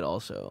look good.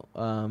 Also,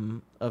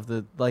 of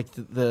the like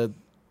the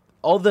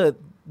all the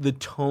the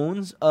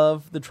tones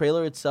of the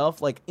trailer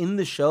itself, like in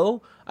the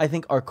show, I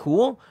think are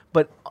cool,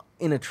 but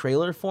in a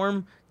trailer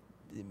form,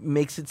 it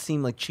makes it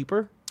seem like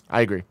cheaper.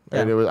 I agree.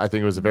 Yeah. I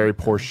think it was a very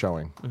poor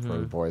showing for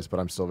the boys, but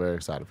I'm still very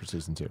excited for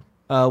season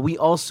 2. We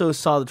also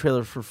saw the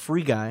trailer for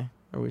Free Guy.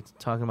 Are we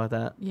talking about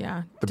that?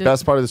 Yeah. The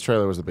best part of this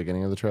trailer was the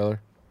beginning of the trailer,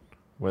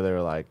 where they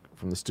were like,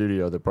 from the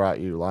studio that brought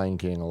you Lion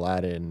King,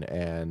 Aladdin,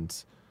 and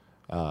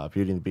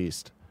Beauty and the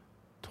Beast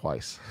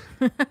twice.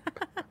 I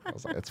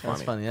was like, it's funny.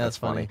 That's funny. That's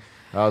funny.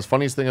 It was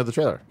funniest thing of the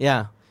trailer.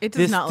 Yeah. It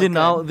does not look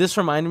good. This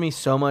reminded me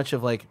so much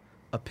of like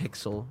a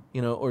Pixel,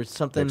 or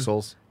something.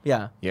 Pixels.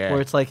 Yeah. Yeah. Where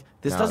it's like,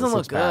 this No, doesn't this look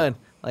looks bad.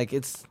 good. Like,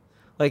 it's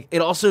like,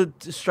 it also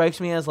strikes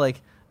me as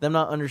like them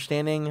not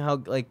understanding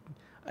how, like,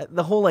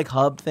 the whole like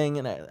hub thing.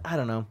 And I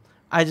don't know.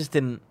 I just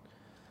didn't.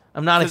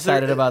 I'm not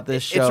excited about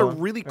this show. It's a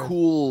really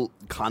cool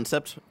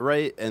concept,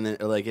 right? And then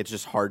like it's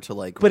just hard to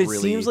like. But it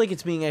really, seems like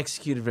it's being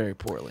executed very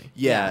poorly.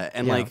 yeah,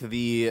 and Yeah.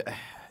 like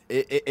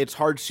it's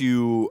hard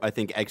to I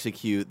think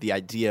execute the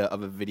idea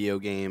of a video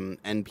game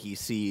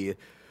NPC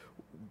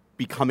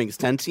becoming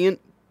sentient,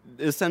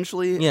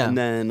 essentially, Yeah. and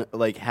then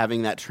like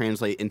having that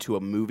translate into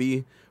a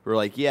movie. Where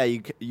like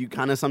you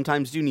kind of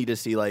sometimes do need to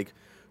see like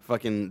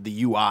fucking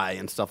the UI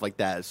and stuff like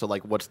that. So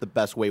like, what's the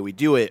best way we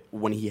do it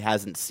when he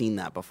hasn't seen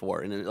that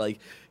before? And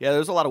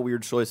there's a lot of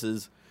weird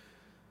choices.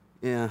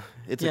 Yeah,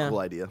 it's a cool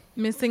idea.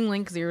 Missing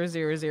Link 000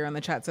 in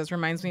the chat says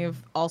reminds me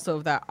of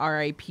that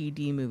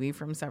R.I.P.D. movie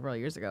from several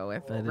years ago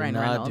with That did Ryan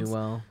not Reynolds, do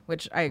well.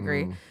 which I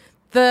agree.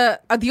 The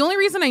only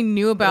reason I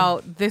knew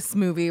about this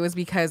movie was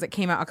because it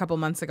came out a couple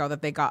months ago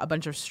that they got a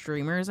bunch of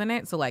streamers in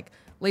it. So like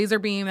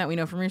Laserbeam that we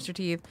know from Rooster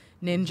Teeth,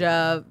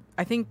 Ninja,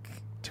 I think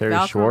Terry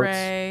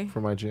Valkyrie. Schwartz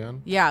from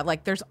IGN. Yeah,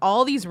 like there's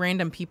all these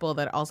random people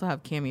that also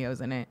have cameos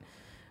in it,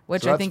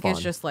 which So I that's think is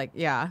fun. just like,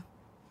 yeah.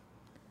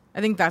 I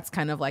think that's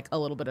kind of like a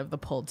little bit of the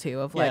pull too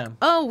of like, Yeah.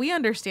 oh, we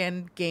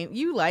understand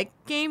you like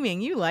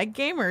gaming, you like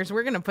gamers,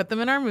 we're gonna put them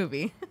in our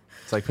movie.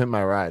 It's like Pimp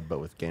My Ride, but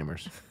with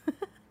gamers.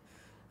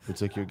 We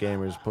took your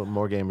gamers, put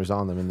more gamers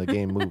on them in the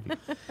game movie.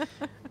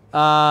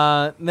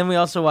 Then we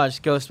also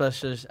watched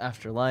Ghostbusters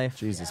Afterlife.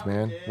 Jesus,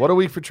 man. What a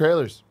week for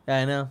trailers. Yeah,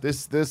 I know.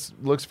 This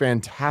looks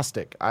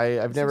fantastic.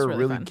 I've never really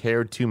really fun.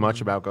 cared too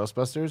much about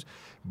Ghostbusters,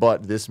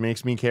 but this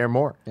makes me care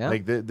more. Yeah.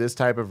 Like this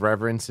type of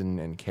reverence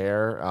and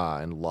care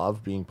and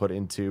love being put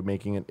into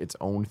making it its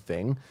own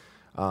thing,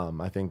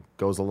 I think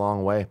goes a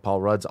long way.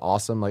 Paul Rudd's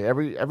awesome. Like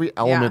every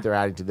element Yeah. they're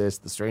adding to this,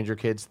 the Stranger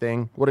Kids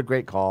thing, what a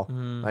great call.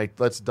 Like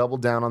let's double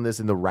down on this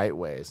in the right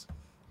ways.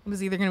 It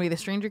was either gonna be the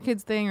Stranger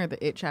Kids thing or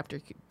the It Chapter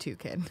 2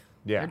 kid.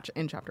 Yeah. Or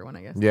in Chapter 1,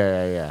 I guess.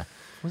 Yeah.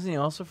 Wasn't he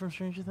also from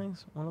Stranger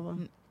Things? One of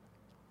them?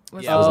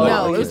 Was Yeah, it? it was No,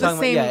 like- it was the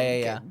talking about-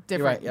 same. yeah. You're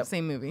Different, right, yep.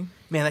 same movie.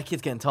 Man, that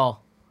kid's getting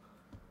tall.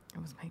 I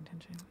was paying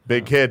attention.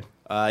 Big kid.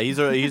 He's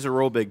a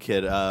real big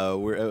kid. I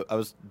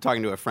was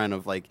talking to a friend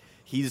of like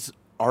he's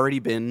already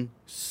been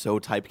so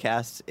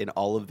typecast in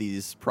all of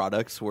these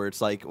products where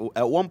it's like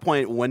at one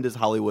point when does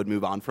Hollywood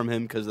move on from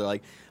him because they're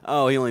like,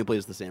 oh, he only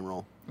plays the same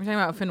role. We're talking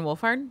about Finn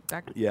Wolfhard.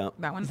 Yeah.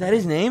 That one. Is that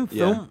his name?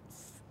 Yeah.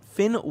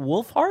 Finn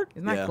Wolfhard?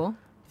 Isn't that Yeah. cool?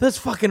 That's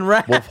fucking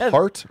rad. Wolf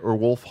Heart or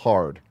Wolf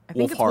Hard? I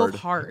think Wolfhard. it's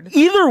Wolfhard.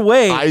 Either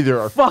way, Either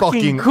are fucking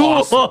fucking cool.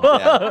 awesome.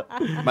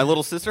 Yeah. My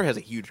little sister has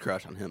a huge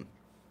crush on him.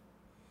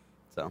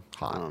 So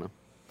Hot. I don't know.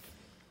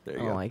 There I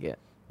you don't go. like it.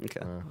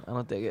 Okay. I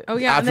don't dig it. Oh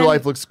yeah. and then-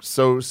 Afterlife looks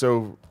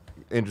so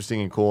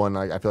interesting and cool, and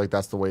I feel like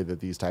that's the way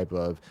that these type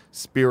of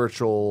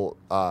spiritual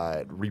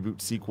reboot,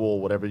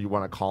 sequel, whatever you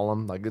want to call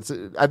them, like it's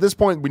at this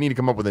point we need to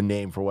come up with a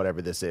name for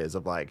whatever this is.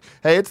 Of like,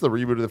 hey, it's the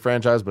reboot of the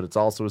franchise, but it's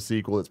also a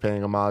sequel. It's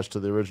paying homage to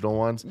the original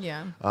ones.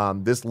 Yeah.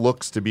 This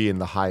looks to be in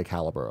the high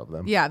caliber of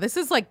them. Yeah, this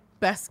is like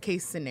best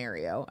case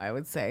scenario, I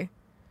would say.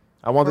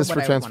 I want Or this what for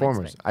I would wanna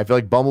Transformers. expect. I feel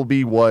like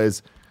Bumblebee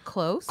was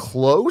Close.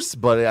 close,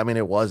 but I mean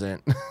it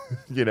wasn't.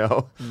 You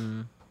know.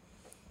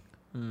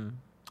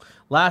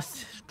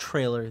 Last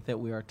trailer that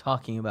we are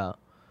talking about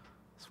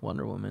is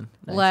Wonder Woman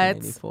Let's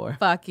 1984.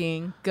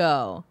 fucking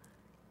go.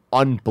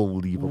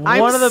 Unbelievable.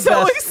 I'm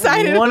so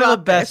excited One of the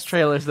about best this.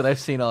 trailers that I've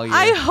seen all year.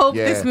 I hope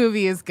Yeah. this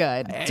movie is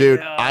good. Dude,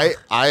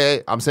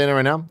 I'm saying it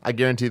right now. I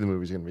guarantee the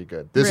movie's gonna be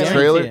good. This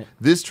Really?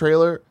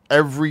 trailer,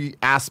 every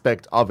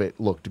aspect of it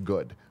looked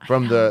good.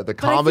 From the But I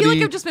comedy feel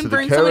like I've just been to the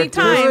burned so many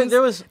characters. times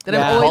There was- that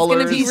yeah. I'm always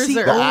going to be Colors, DC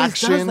the reserved. always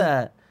does action.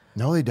 that.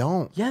 No, they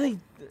don't. Yeah,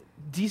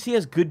 DC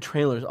has good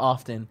trailers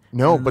often.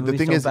 No, and but the movies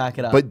thing don't is, back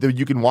it up.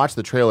 you can watch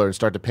the trailer and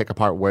start to pick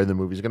apart where the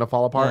movie's gonna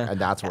fall apart, Yeah. and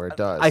that's where it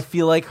does. I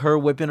feel like her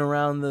whipping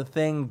around the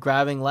thing,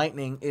 grabbing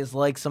lightning, is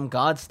like some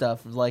god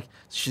stuff. Like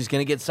she's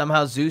gonna get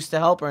somehow Zeus to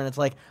help her, and it's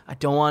like I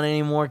don't want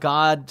any more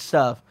god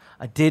stuff.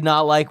 I did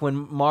not like when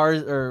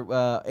Mars or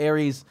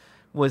Ares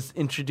was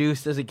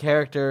introduced as a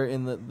character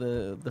in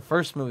the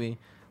first movie.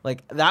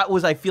 Like that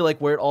was, I feel like,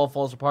 where it all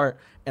falls apart.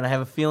 And I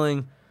have a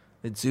feeling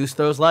that Zeus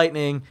throws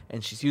lightning,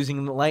 and she's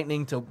using the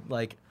lightning to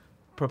like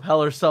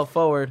propel herself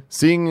forward.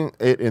 Seeing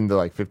it in the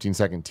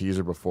 15-second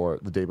teaser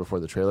the day before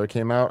the trailer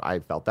came out, I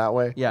felt that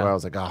way. Yeah. Where I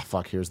was like, oh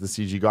fuck, here's the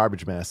CG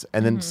garbage mess.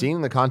 And then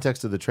seeing the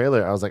context of the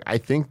trailer, I was like, I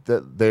think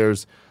that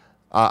there's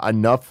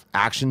enough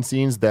action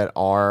scenes that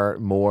are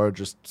more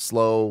just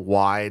slow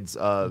wides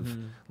of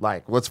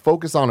like, let's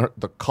focus on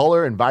the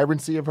color and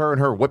vibrancy of her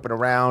and her whipping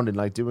around and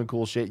like doing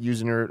cool shit,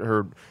 using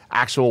her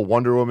actual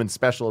Wonder Woman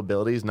special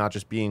abilities, not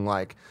just being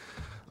like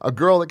a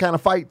girl that kind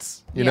of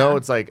fights. You know,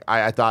 it's like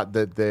I thought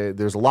that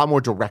there's a lot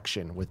more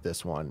direction with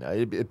this one.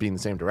 It being the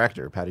same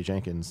director, Patty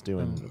Jenkins,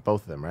 doing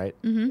both of them, right?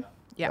 Mm-hmm.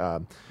 Yeah.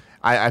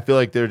 I feel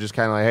like they're just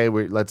kind of like, hey,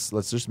 let's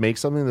just make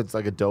something that's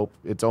like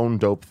its own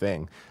dope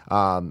thing.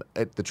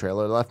 The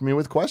trailer left me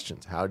with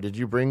questions. How did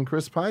you bring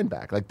Chris Pine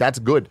back? Like, that's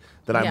good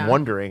that I'm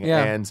wondering.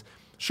 Yeah. And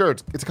sure,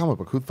 it's a comic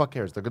book. Who the fuck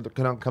cares? They're going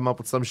to come up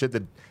with some shit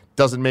that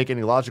doesn't make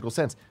any logical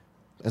sense.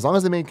 As long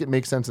as they make it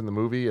make sense in the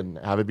movie and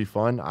have it be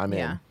fun, I'm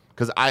in.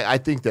 Because I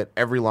think that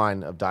every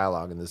line of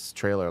dialogue in this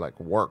trailer like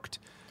worked.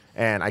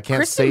 And I can't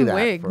Kristen say that.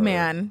 Wiig,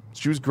 man.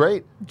 She was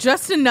great.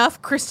 Just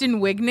enough Kristen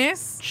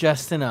Wiggness.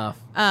 Just enough.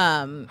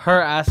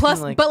 Her asking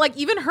Plus, like, but like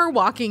even her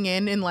walking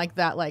in like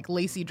that like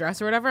lacy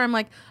dress or whatever, I'm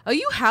like, oh,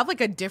 you have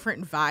like a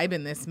different vibe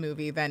in this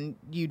movie than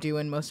you do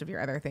in most of your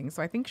other things.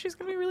 So I think she's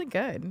gonna be really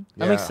good.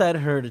 Yeah. I'm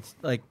excited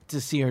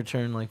to see her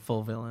turn like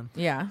full villain.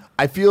 Yeah.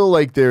 I feel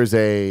like there's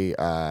a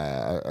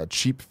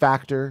cheap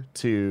factor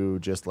to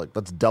just like,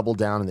 let's double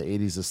down in the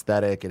 80s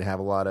aesthetic and have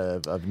a lot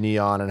of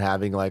neon and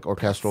having like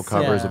orchestral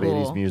covers of cool.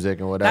 80s music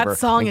and whatever. That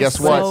song and is guess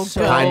what?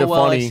 so good. Kind of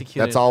well funny. executed.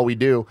 That's all we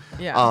do.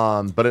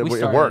 Yeah. But it We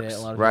started works, it,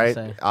 a lot of right?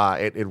 people say.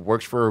 It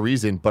works for a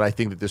reason, but I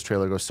think that this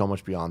trailer goes so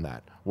much beyond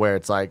that, where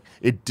it's like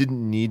it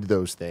didn't need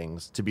those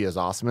things to be as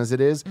awesome as it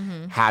is.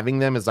 Having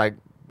them is like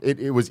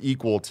it was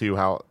equal to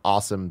how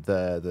awesome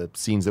the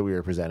scenes that we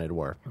were presented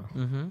were.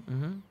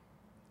 I'm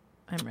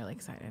really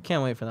excited.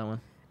 Can't wait for that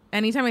one.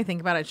 Anytime I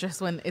think about it,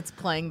 just when it's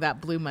playing that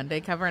Blue Monday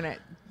cover and it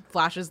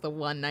flashes the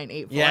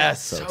 1984.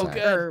 Yes, So so tight.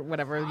 good. Or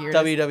whatever year it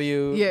is.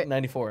 WW Yeah.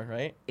 94,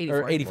 right?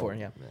 84. Or 84,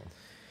 yeah.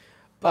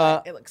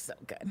 But it looks so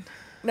good.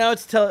 Now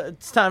it's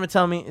time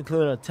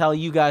to tell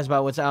you guys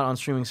about what's out on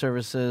streaming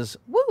services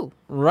Woo!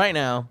 right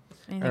now.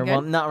 Anything Or,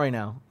 well, good? not right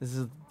now. This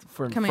is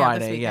for Coming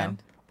Friday. out this Yeah.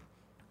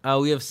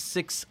 weekend. We have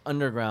 6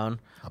 Underground.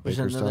 which is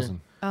Baker's another,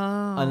 dozen.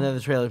 another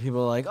trailer.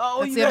 People are like, oh,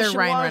 That's you the guys other should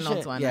Ryan watch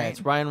Reynolds it. one, Yeah, right?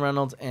 it's Ryan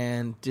Reynolds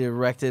and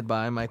directed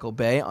by Michael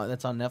Bay.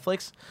 That's on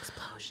Netflix.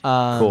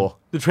 Cool.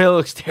 The trailer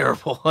looks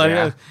terrible. I Yeah.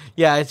 know.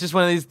 Yeah, it's just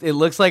one of these. It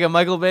looks like a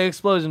Michael Bay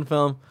explosion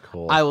film.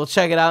 Cool. I will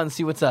check it out and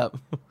see what's up.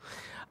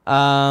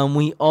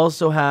 We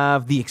also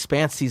have The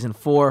Expanse season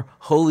 4.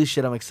 Holy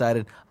shit, I'm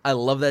excited. I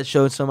love that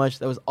show so much.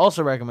 That was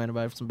also recommended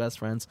by some best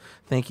friends.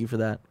 Thank you for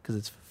that because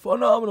it's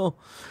phenomenal.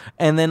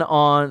 And then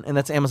and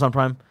that's Amazon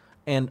Prime.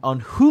 And on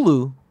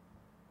Hulu,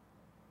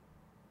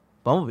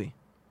 Bumblebee.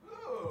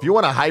 If you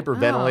want to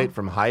hyperventilate Oh.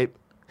 from hype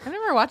I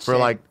never watched for it.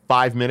 like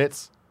 5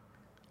 minutes,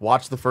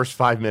 watch the first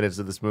 5 minutes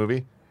of this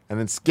movie and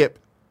then skip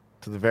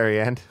to the very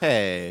end.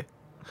 Hey,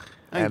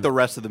 I think And- the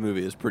rest of the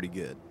movie is pretty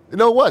good.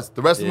 No, it was.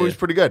 The rest of the Yeah. movie's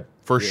pretty good,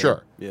 for Yeah.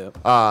 sure.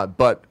 Yeah.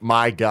 But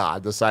my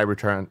God, the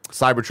Cybertron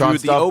Dude, the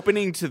stuff.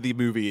 opening to the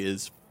movie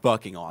is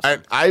fucking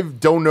awesome. I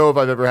don't know if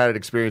I've ever had an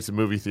experience in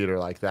movie theater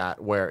like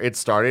that where it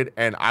started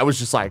and I was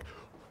just like,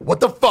 what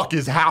the fuck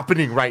is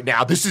happening right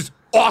now? This is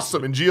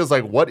awesome. And Gia's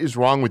like, what is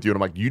wrong with you? And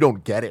I'm like, you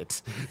don't get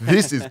it.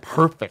 This is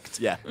perfect.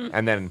 Yeah.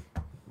 And then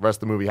the rest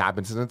of the movie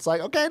happens and it's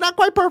like, okay, not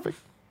quite perfect,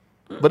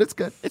 but it's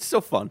good. It's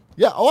still fun.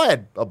 Yeah. Oh, I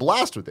had a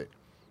blast with it.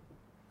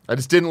 I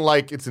just didn't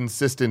like its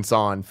insistence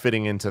on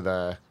fitting into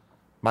the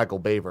Michael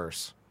Bay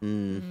verse.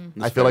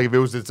 I feel like if it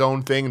was its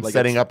own thing and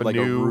setting it's up a like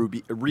new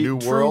true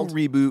world,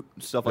 reboot,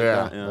 stuff like yeah.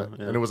 that. Yeah,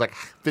 yeah. And it was like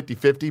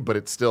 50-50, but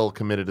it's still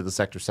committed to the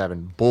Sector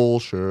 7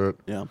 bullshit.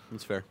 Yeah,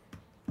 that's fair.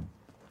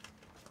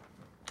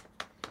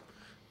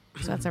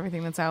 So that's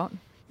everything that's out.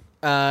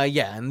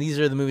 Yeah, and these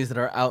are the movies that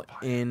are out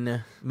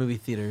in movie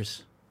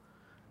theaters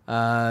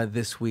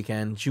this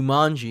weekend.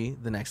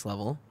 Jumanji, The Next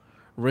Level.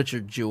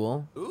 Richard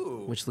Jewell,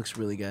 which looks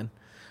really good.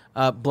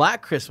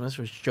 Black Christmas,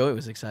 which Joey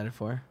was excited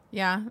for.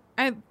 Yeah.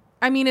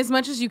 I mean, as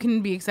much as you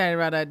can be excited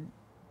about a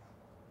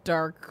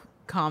dark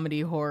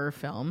comedy horror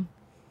film.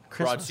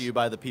 Brought to you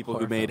by the people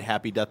who made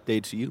Happy Death Day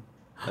to You,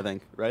 I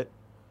think, right?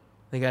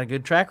 They got a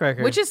good track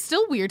record. Which is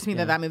still weird to me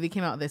Yeah. that movie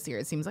came out this year.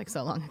 It seems like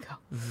so long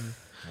ago.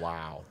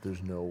 Wow,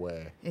 there's no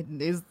way. It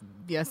is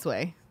yes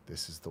way.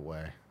 This is the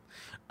way.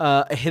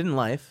 A Hidden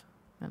Life.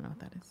 I don't know what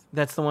that is.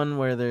 That's the one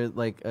where they're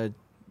like a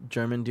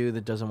German dude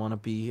that doesn't want to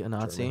be a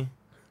Nazi. German.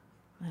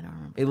 I don't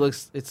remember. It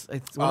looks it's one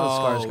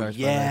of those scars.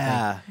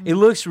 yeah. It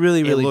looks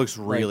really It looks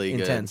really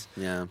good. intense.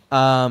 Yeah.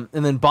 And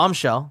then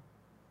Bombshell,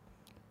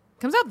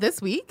 Comes out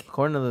this week.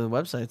 according to the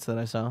websites that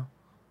I saw.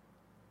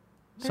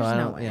 There's I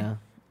no don't. way.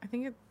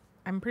 Yeah,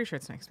 I'm pretty sure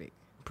it's next week.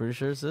 pretty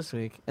sure it's this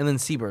week. And then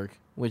Seaberg,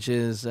 which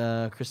is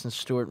Kristen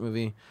Stewart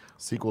movie.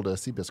 Sequel to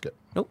Seabiscuit.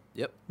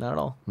 Yep. Not at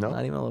all. No?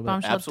 Not even a little bit.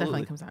 Bombshell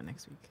Absolutely. definitely comes out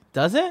next week.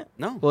 Does it?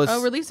 No. Well, it's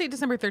Oh, release date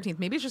December 13th.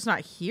 Maybe it's just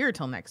not here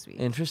till next week.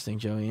 interesting,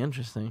 Joey.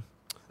 Interesting.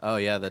 Oh,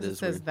 yeah, that It is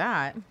says weird.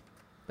 that.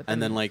 But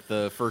And then, like,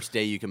 the first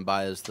day you can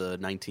buy is the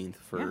 19th yeah,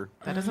 for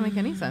that doesn't make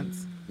any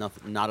sense.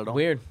 nothing, not at all.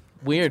 Weird.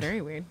 It's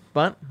very weird.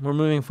 But we're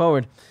moving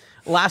forward.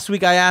 Last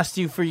week I asked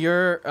you for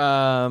your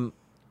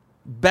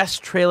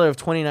best trailer of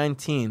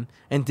 2019,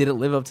 and did it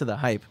live up to the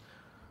hype?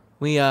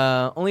 We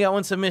only got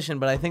one submission,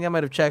 but I think I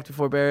might have checked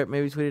before Barrett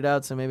maybe tweeted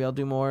out, so maybe I'll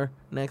do more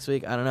next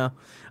week. I don't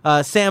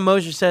know. Sam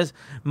Mosier says,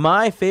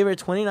 my favorite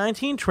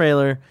 2019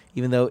 trailer,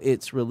 even though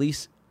its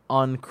release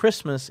on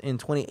Christmas in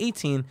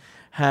 2018,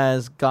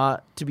 has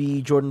got to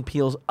be Jordan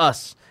Peele's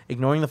Us.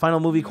 Ignoring the final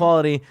movie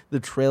quality, the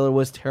trailer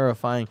was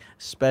terrifying,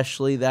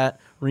 especially that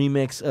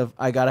remix of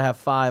I Gotta Have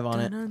 5 on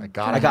it. I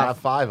gotta have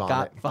 5 on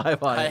Got it.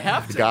 5 on it. I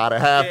have to. Gotta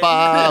have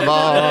 5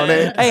 on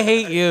it. I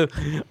hate you.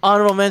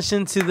 Honorable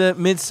mention to the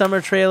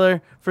Midsummer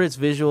trailer for its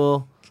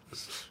visual,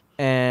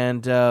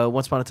 and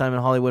Once Upon a Time in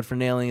Hollywood for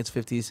nailing its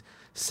 50s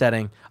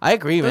setting. I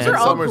agree, Those man. are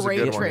all Midsummer's a great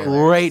good one. trailers.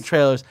 Great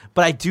trailers.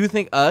 But I do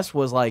think Us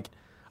was like,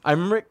 I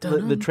remember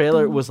the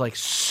trailer was like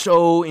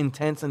so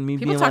intense and me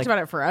People being talked like,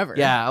 about it forever.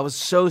 yeah, I was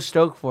so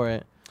stoked for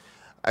it.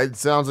 It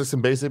sounds like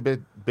some basic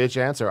bitch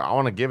answer. I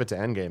want to give it to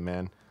Endgame,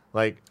 man.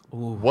 Like,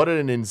 what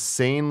an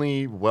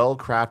insanely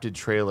well-crafted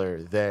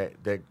trailer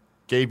that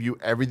gave you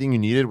everything you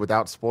needed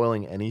without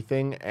spoiling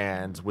anything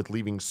and with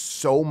leaving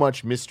so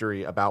much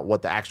mystery about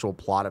what the actual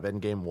plot of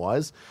Endgame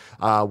was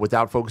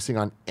without focusing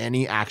on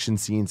any action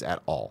scenes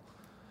at all.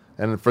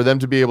 And for them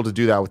to be able to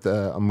do that with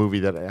a movie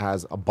that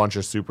has a bunch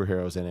of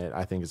superheroes in it,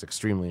 I think is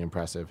extremely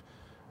impressive.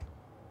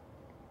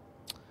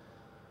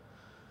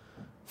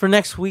 For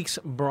next week's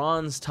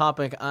bronze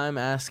topic, I'm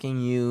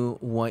asking you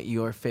what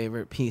your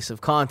favorite piece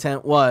of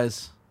content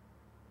was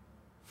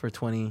for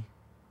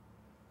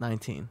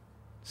 2019.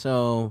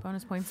 So,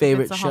 Bonus points.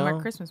 favorite It's a show,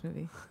 Hallmark Christmas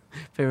movie.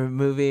 favorite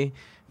movie,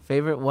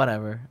 favorite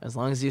whatever. As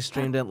long as you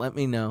streamed it, let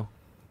me know.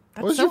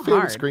 That's What was so your favorite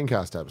hard.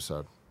 Screencast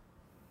episode?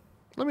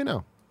 Let me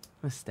know.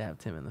 I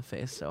stabbed him in the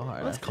face so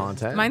hard. That's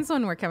content. Mine's the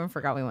one where Kevin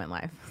forgot we went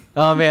live.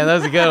 Oh, man, that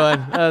was a good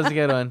one. That was a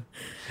good one.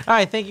 All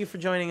right, thank you for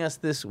joining us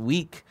this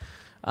week.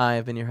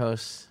 I've been your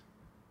host.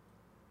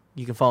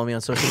 You can follow me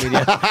on social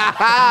media.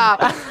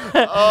 I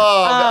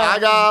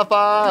got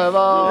 5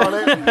 on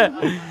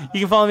it.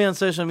 You can follow me on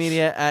social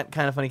media at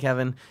Kinda Funny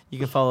Kevin. You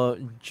can follow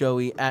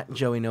Joey at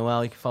Joey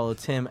Noel. You can follow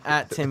Tim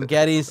at Tim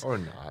Geddes. Or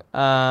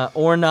not.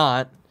 Or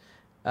not.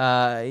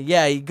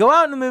 Yeah, you go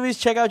out in the movies,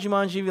 check out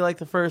Jumanji if you like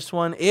the first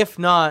one. If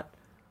not,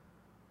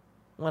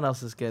 what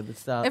else is good?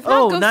 If not,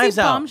 go Knives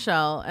see Out.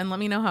 Bombshell and let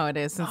me know how it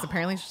is, since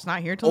apparently she's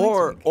not here till next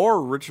Or week.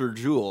 or Richard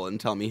Jewell and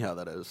tell me how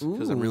that is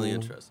because I'm really Ooh.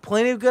 interested.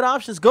 Plenty of good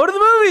options. Go to the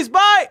movies.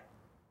 Bye.